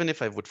 Even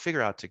if I would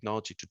figure out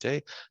technology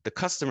today, the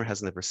customer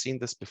has never seen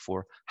this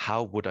before.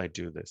 How would I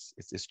do this?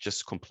 It's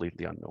just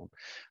completely unknown.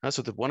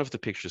 So one of the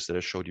pictures that I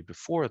showed you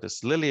before,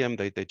 this Lilium,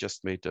 they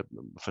just made a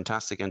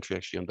fantastic entry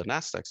actually on the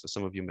NASDAQ. So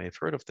some of you may have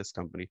heard of this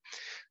company.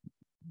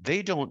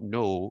 They don't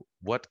know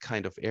what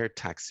kind of air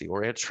taxi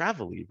or air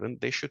travel even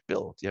they should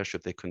build. Yeah,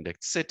 should they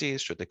connect cities?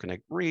 Should they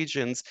connect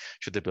regions?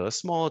 Should they build a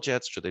small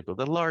jet? Should they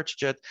build a large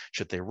jet?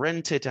 Should they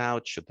rent it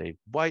out? Should they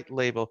white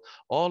label?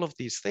 All of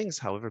these things,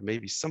 however, may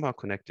be somehow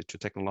connected to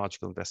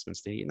technological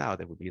investments they need now.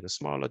 They would need a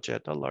smaller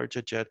jet, a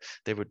larger jet.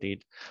 They would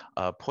need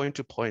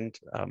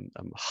point-to-point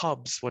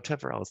hubs,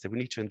 whatever else. They would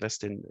need to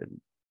invest in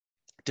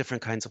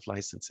different kinds of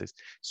licenses.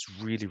 It's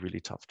really,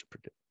 really tough to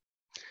predict.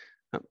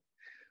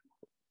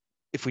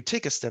 If we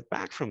take a step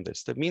back from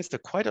this, that means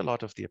that quite a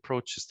lot of the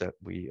approaches that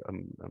we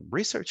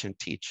research and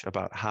teach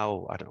about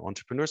how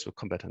entrepreneurs will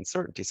combat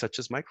uncertainty, such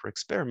as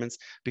micro-experiments,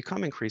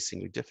 become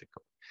increasingly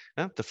difficult.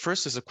 The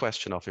first is a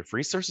question of, if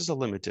resources are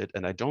limited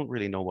and I don't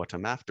really know what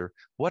I'm after,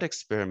 what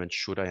experiment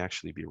should I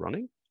actually be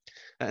running?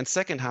 And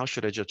second, how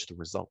should I judge the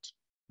result?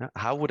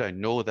 How would I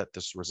know that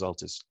this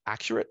result is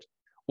accurate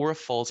or a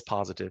false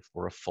positive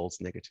or a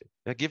false negative?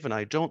 Given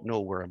I don't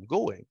know where I'm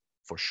going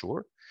for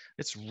sure,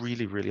 it's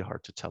really, really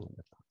hard to tell in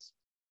advance.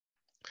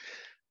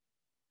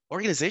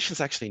 Organizations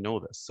actually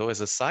know this. So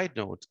as a side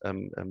note,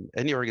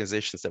 any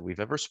organizations that we've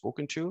ever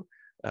spoken to,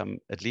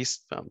 at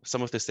least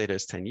some of this data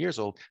is 10 years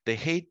old, they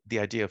hate the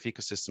idea of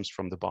ecosystems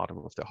from the bottom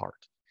of their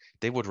heart.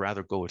 They would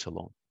rather go it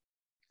alone.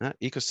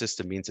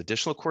 Ecosystem means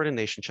additional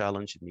coordination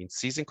challenge. It means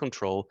seizing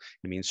control.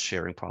 It means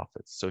sharing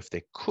profits. So if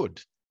they could,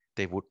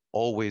 they would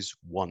always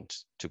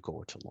want to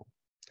go it alone.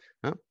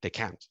 They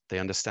can't. They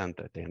understand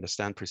that. They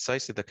understand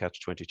precisely the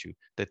catch-22,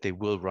 that they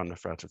will run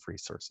out of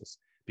resources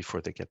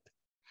before they get there.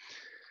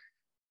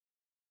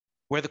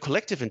 Where the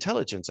collective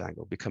intelligence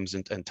angle becomes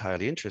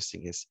entirely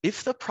interesting is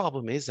if the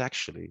problem is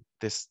actually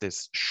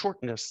this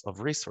shortness of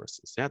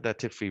resources,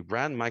 that if we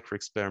ran micro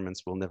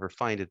experiments, we'll never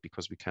find it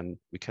because we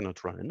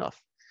cannot run enough.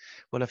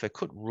 Well, if I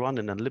could run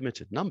an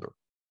unlimited number,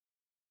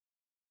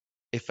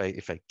 if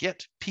I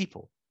get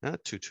people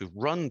to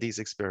run these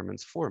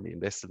experiments for me,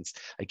 in essence,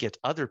 I get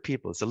other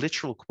people, it's a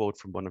literal quote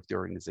from one of the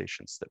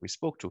organizations that we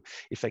spoke to,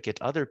 if I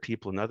get other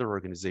people in other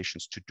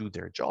organizations to do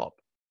their job,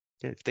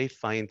 if they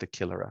find the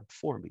killer app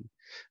for me,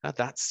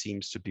 that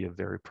seems to be a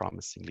very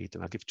promising lead.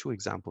 And I'll give two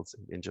examples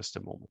in just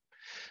a moment.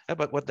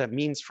 But what that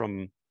means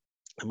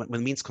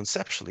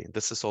conceptually, and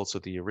this is also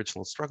the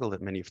original struggle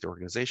that many of the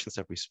organizations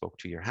that we spoke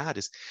to here had,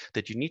 is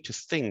that you need to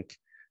think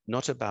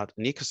not about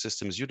an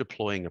ecosystem as you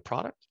deploying a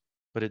product,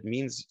 but it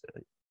means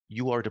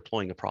you are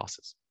deploying a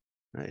process.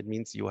 It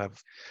means you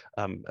have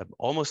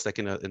almost like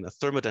in a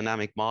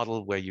thermodynamic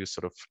model where you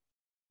sort of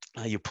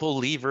you pull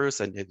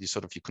levers and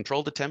you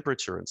control the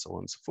temperature and so on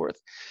and so forth.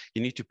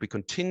 You need to be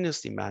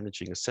continuously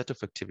managing a set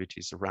of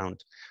activities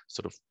around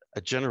sort of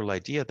a general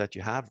idea that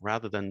you have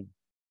rather than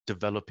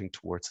developing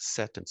towards a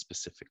set and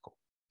specific goal.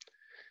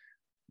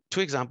 Two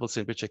examples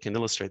in which I can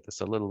illustrate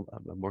this a little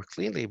more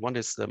cleanly. One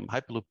is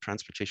Hyperloop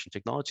Transportation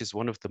Technologies,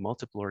 one of the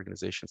multiple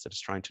organizations that is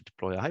trying to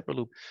deploy a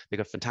Hyperloop. They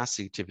got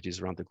fantastic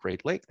activities around the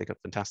Great Lake. They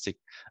got fantastic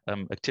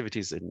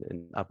activities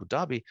in Abu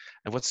Dhabi.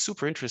 And what's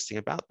super interesting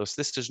about those,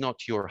 this is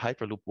not your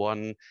Hyperloop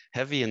One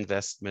heavy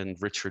investment,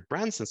 Richard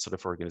Branson sort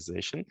of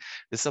organization.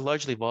 This is a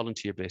largely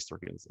volunteer-based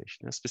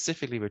organization. Now,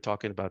 specifically, we're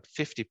talking about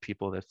 50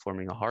 people that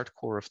forming a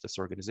hardcore of this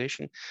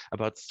organization,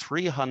 about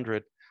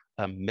 300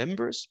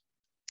 members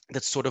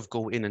that sort of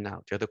go in and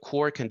out. The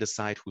core can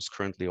decide who's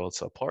currently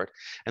also a part.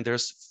 And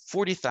there's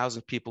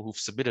 40,000 people who've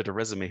submitted a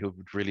resume who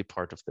would really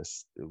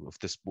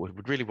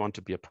would really want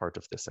to be a part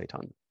of this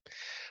 800.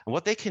 And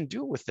what they can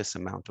do with this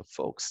amount of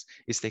folks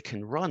is they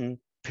can run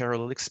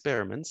parallel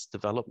experiments,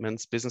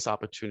 developments, business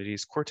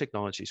opportunities, core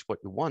technologies, what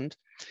you want,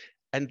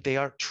 and they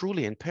are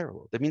truly in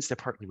parallel. That means they're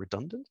partly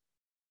redundant,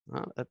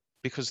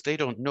 because they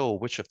don't know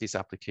which of these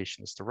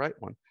applications is the right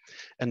one.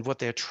 And what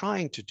they're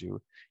trying to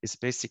do is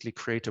basically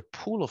create a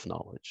pool of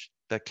knowledge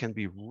that can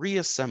be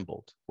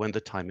reassembled when the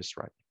time is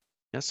right.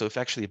 So if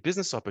actually a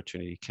business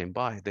opportunity came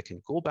by, they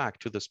can go back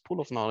to this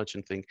pool of knowledge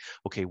and think,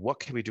 okay, what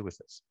can we do with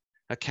this?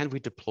 Can we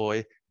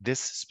deploy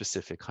this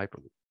specific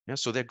Hyperloop?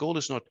 So their goal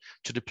is not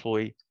to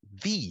deploy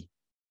the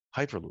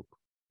Hyperloop.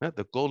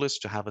 The goal is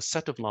to have a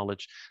set of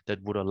knowledge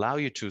that would allow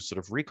you to sort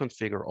of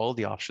reconfigure all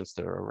the options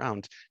that are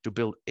around to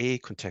build a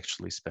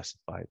contextually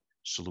specified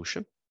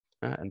solution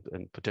and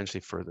potentially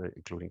further,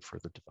 including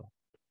further development.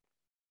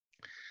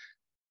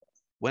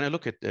 When I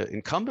look at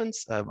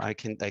incumbents, I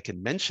can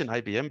mention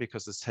IBM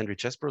because it's Henry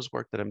Chesborough's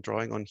work that I'm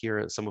drawing on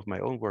here. Some of my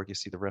own work, you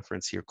see the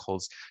reference here,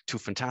 calls two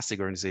fantastic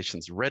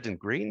organizations, Red and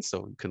Green.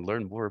 So you can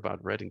learn more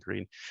about Red and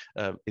Green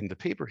in the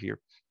paper here.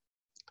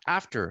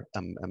 After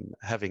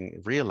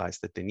having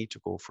realized that they need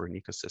to go for an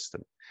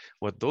ecosystem,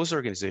 what those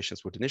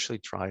organizations would initially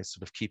try is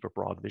sort of keep a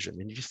broad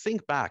vision. And if you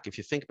think back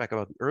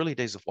about the early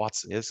days of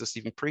Watson, this is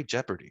even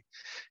pre-Jeopardy.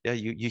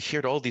 You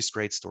heard all these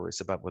great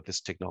stories about what this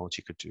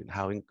technology could do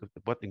and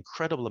what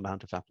incredible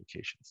amount of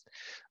applications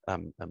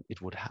it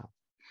would have.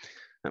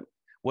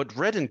 What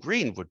Red and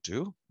Green would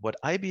do, what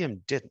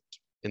IBM didn't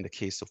in the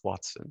case of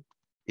Watson,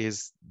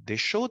 is they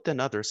showed then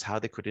others how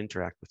they could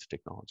interact with the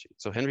technology.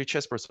 So Henry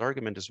Chesborough's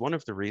argument is one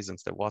of the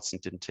reasons that Watson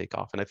didn't take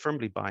off, and I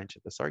firmly buy into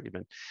this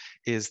argument,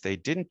 is they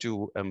didn't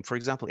do, for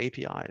example,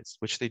 APIs,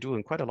 which they do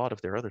in quite a lot of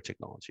their other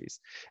technologies,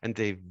 and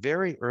they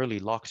very early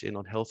locked in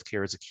on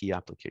healthcare as a key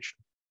application.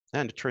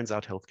 And it turns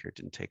out healthcare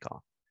didn't take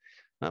off.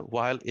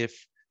 While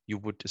if you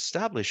would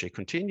establish a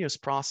continuous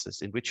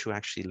process in which you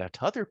actually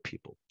let other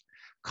people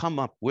come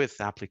up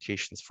with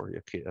applications for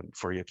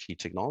your key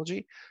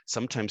technology,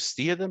 sometimes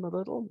steer them a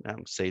little,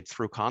 say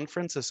through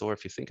conferences, or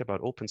if you think about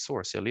open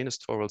source, Linus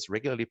Torvalds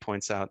regularly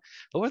points out,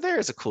 oh,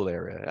 there's a cool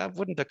area.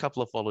 Wouldn't a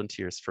couple of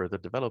volunteers further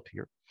develop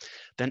here?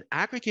 Then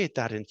aggregate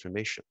that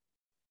information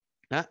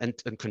and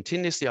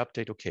continuously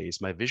update, okay,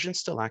 is my vision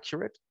still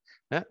accurate?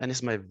 And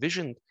is my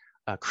vision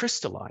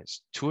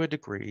crystallized to a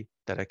degree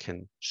that I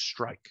can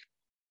strike?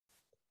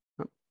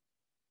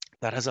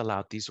 That has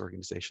allowed these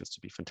organizations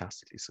to be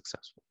fantastically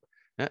successful.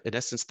 In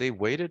essence, they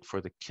waited for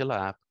the killer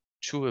app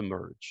to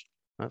emerge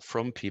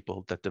from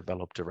people that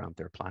developed around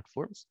their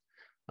platforms.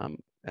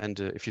 And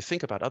if you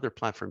think about other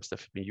platforms that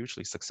have been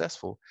hugely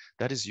successful,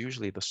 that is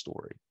usually the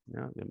story.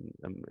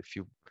 If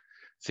you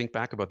think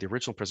back about the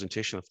original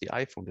presentation of the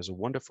iPhone, there's a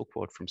wonderful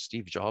quote from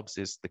Steve Jobs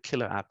is, the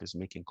killer app is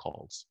making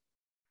calls.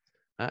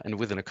 And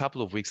within a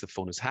couple of weeks, the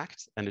phone is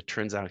hacked, and it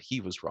turns out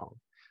he was wrong,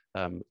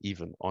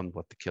 even on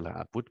what the killer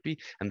app would be.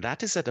 And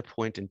that is at a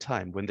point in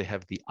time when they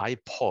have the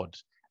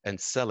iPod and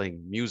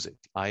selling music,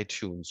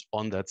 iTunes,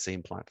 on that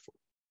same platform.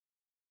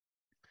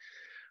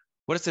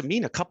 What does it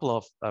mean? A couple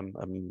of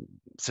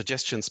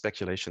suggestions,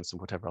 speculations,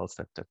 and whatever else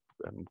that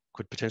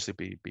could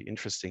potentially be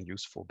interesting,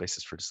 useful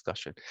basis for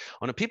discussion.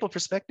 On a people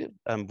perspective,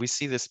 we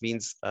see this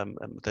means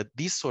that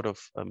these sort of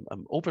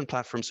open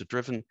platforms are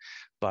driven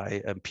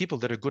by people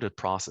that are good at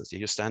process.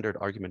 Your standard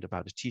argument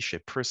about a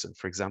T-shaped person,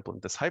 for example, in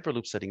this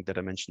Hyperloop setting that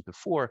I mentioned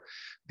before,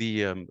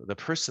 the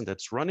person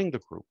that's running the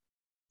group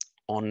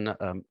on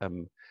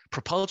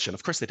propulsion.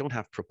 Of course, they don't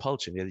have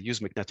propulsion. They use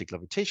magnetic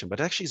levitation,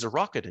 but actually is a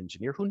rocket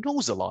engineer who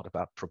knows a lot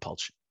about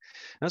propulsion.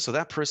 And so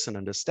that person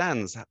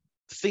understands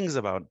things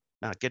about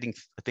getting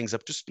things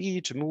up to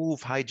speed, to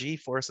move, high G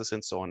forces,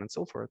 and so on and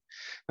so forth,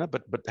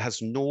 but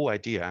has no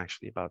idea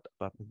actually about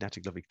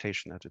magnetic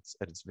levitation at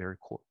its very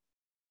core.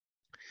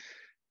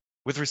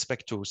 With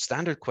respect to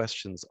standard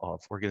questions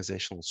of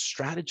organizational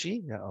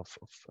strategy, of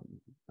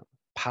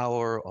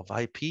power, of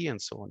IP, and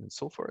so on and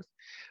so forth,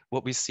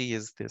 what we see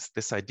is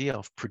this idea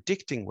of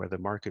predicting where the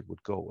market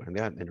would go, and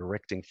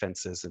erecting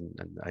fences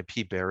and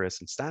IP barriers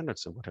and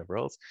standards and whatever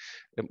else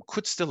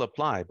could still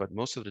apply, but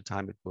most of the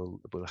time it will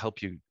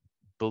help you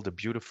build a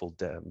beautiful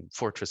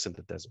fortress in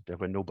the desert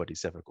where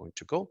nobody's ever going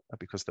to go,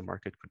 because the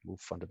market could move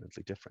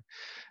fundamentally different.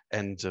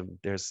 And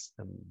there's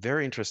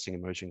very interesting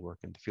emerging work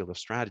in the field of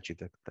strategy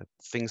that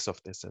thinks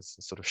of this as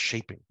sort of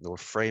shaping or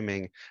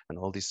framing and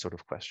all these sort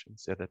of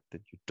questions, that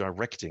you're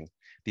directing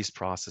these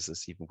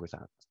processes even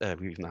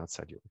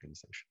outside your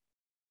organization.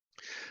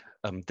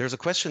 There's a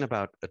question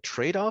about a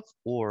trade-off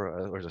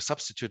or a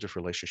substitutive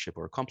relationship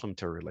or a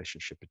complementary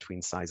relationship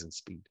between size and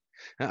speed.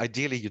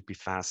 Ideally, you'd be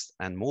fast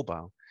and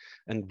mobile.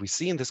 And we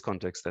see in this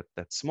context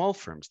that small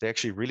firms, they're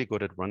actually really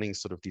good at running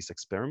sort of these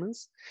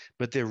experiments,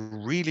 but they're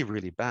really,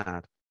 really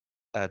bad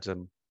at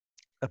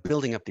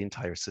building up the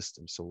entire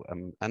system. So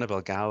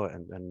Annabelle Gao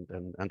and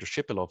Andrew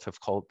Shipilov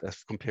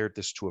have compared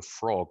this to a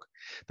frog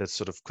that's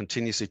sort of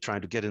continuously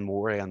trying to get in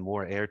more air and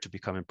more air to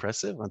become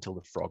impressive until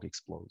the frog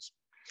explodes.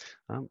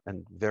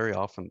 And very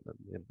often,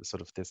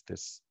 sort of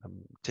this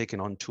taking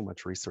on too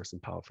much resource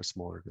and power for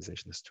small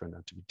organizations has turned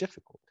out to be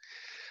difficult.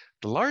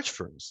 The large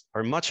firms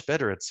are much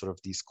better at sort of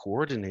these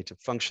coordinated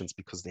functions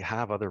because they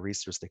have other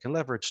resources, they can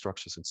leverage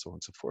structures and so on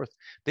and so forth.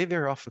 They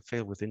very often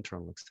fail with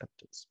internal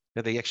acceptance.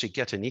 They actually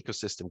get an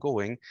ecosystem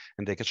going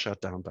and they get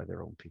shut down by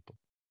their own people.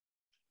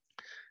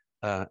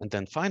 And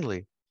then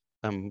finally,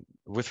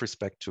 with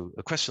respect to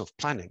a question of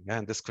planning,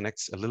 and this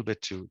connects a little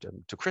bit to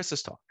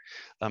Chris's talk.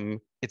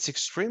 It's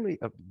extremely,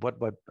 what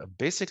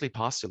basically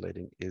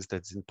postulating is that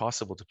it's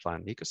impossible to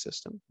plan an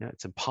ecosystem.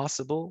 It's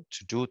impossible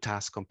to do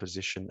task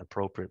composition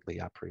appropriately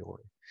a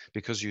priori,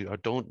 because you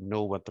don't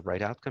know what the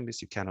right outcome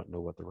is. You cannot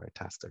know what the right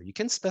tasks are. You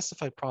can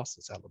specify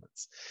process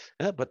elements,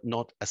 but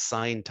not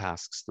assign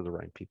tasks to the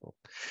right people.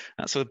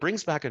 So it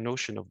brings back a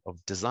notion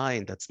of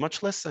design that's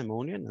much less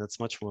Simonian and that's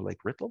much more like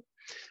Rittel,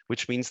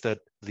 which means that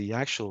the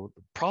actual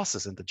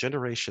process and the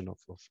generation of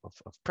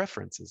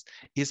preferences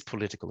is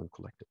political and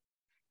collective.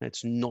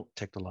 It's not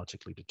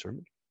technologically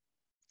determined.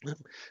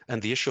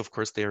 And the issue, of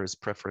course, there is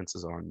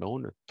preferences are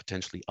unknown and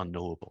potentially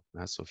unknowable.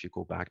 So if you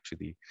go back to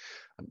the,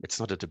 it's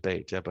not a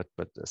debate,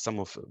 but some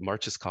of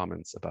March's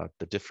comments about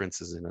the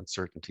differences in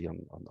uncertainty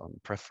on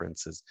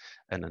preferences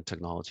and on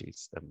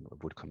technologies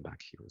would come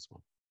back here as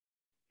well.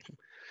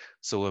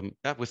 So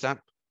with that,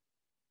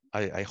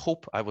 I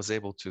hope I was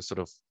able to sort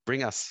of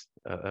bring us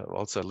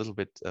also a little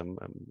bit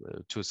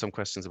to some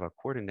questions about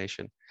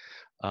coordination.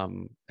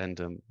 And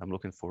I'm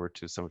looking forward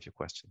to some of your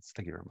questions.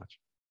 Thank you very much.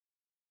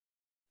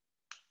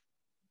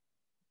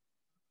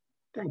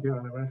 Thank you,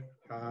 Oliver.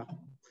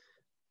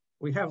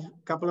 We have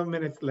a couple of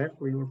minutes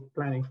left. We were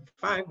planning for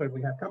 5, but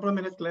we have a couple of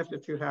minutes left.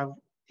 If you have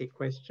a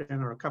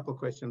question or a couple of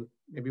questions,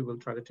 maybe we'll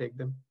try to take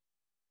them.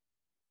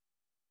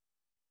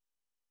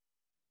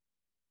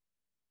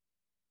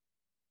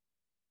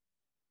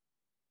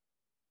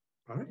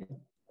 All right.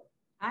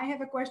 I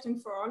have a question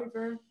for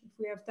Oliver, if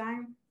we have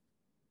time.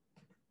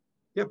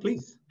 Yeah,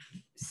 please.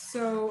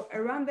 So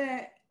around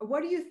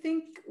what do you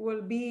think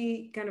will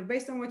be, kind of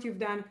based on what you've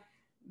done,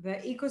 the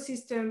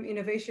ecosystem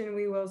innovation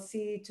we will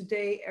see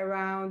today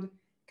around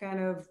kind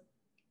of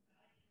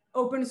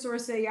open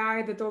source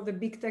AI that all the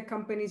big tech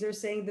companies are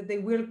saying that they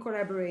will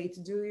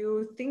collaborate? Do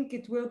you think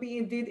it will be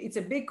indeed, it's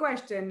a big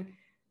question,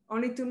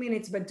 only 2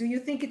 minutes, but do you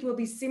think it will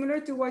be similar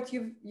to what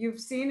you've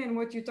seen and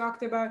what you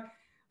talked about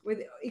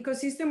with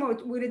ecosystem, or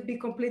would it be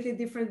completely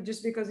different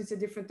just because it's a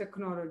different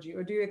technology,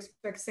 or do you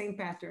expect same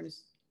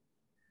patterns?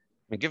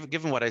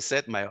 Given what I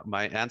said,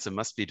 my answer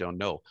must be don't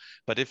know.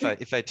 But if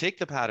I take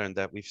the pattern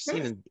that we've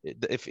seen,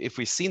 if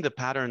we've seen the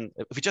pattern,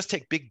 if we just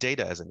take big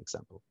data as an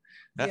example,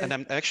 yes. And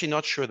I'm actually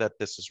not sure that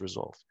this is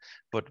resolved,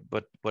 but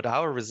what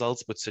our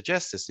results would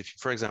suggest is,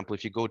 for example,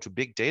 if you go to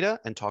big data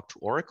and talk to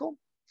Oracle,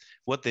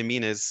 what they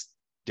mean is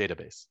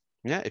database.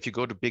 Yeah, if you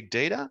go to big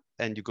data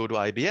and you go to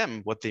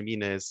IBM, what they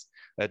mean is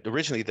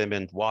originally they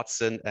meant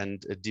Watson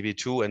and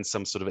DB2 and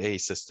some sort of A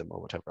system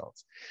or whatever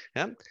else.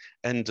 Yeah,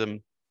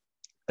 and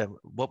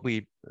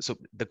so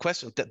the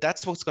question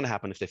that's what's going to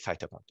happen if they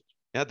fight about it.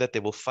 Yeah, that they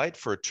will fight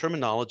for a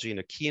terminology and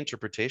a key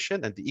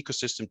interpretation and the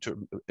ecosystem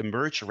to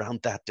emerge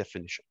around that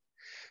definition.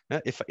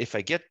 If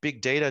I get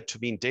big data to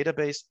mean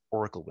database,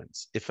 Oracle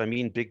wins. If I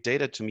mean big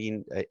data to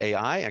mean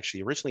AI,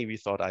 actually originally we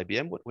thought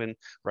IBM would win.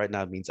 Right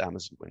now it means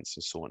Amazon wins,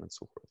 and so on and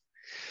so forth.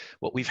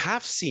 What we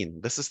have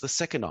seen, this is the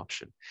second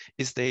option,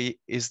 is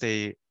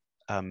they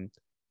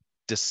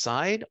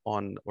decide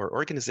on, or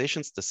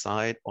organizations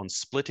decide on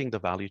splitting the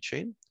value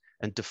chain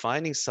and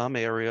defining some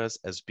areas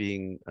as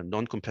being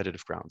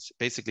non-competitive grounds.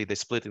 Basically, they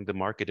split in the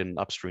market in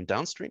upstream,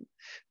 downstream.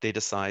 They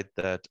decide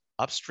that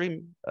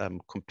upstream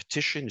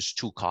competition is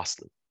too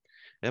costly.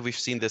 And we've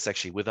seen this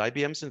actually with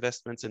IBM's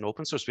investments in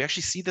open source. We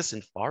actually see this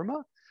in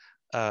pharma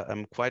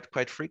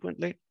quite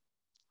frequently.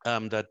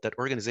 That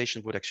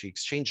organization would actually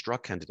exchange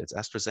drug candidates.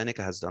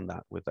 AstraZeneca has done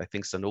that with, I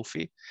think,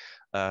 Sanofi.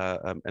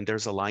 And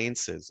there's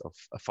alliances of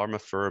pharma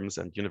firms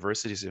and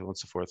universities and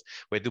so forth,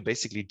 where they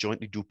basically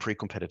jointly do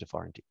pre-competitive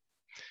R&D.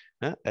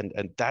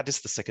 And that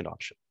is the second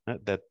option,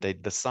 that they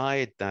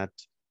decide that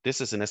this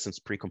is in essence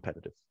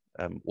pre-competitive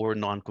or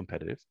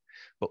non-competitive,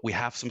 but we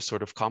have some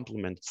sort of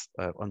complements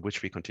on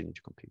which we continue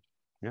to compete.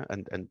 Yeah,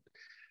 and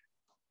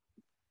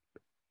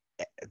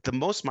the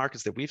most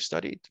markets that we've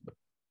studied,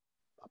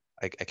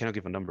 I cannot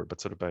give a number,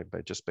 but sort of by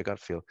gut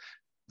feel,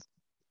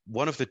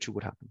 one of the two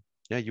would happen.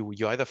 Yeah, you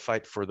either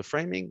fight for the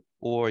framing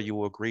or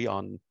you agree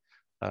on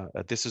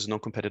this is a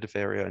non-competitive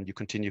area and you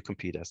continue to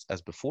compete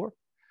as before.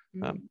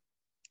 Mm-hmm.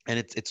 And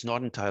it's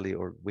not entirely,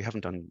 or we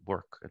haven't done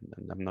work,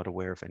 and I'm not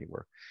aware of any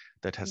work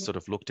that has sort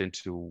of looked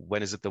into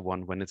when is it the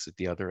one, when is it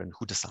the other, and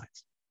who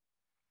decides.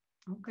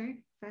 Okay,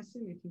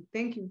 fascinating.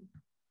 Thank you.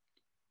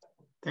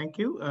 Thank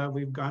you.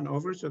 We've gone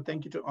over, so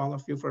thank you to all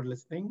of you for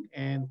listening,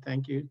 and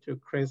thank you to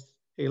Chris,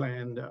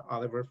 Hila, and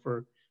Oliver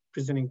for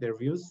presenting their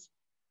views.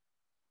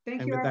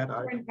 Thank you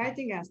for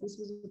inviting us. This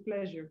was a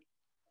pleasure.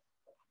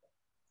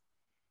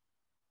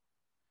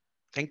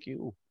 Thank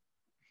you.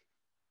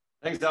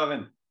 Thanks,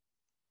 Arvind.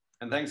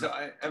 And thanks,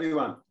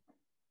 everyone.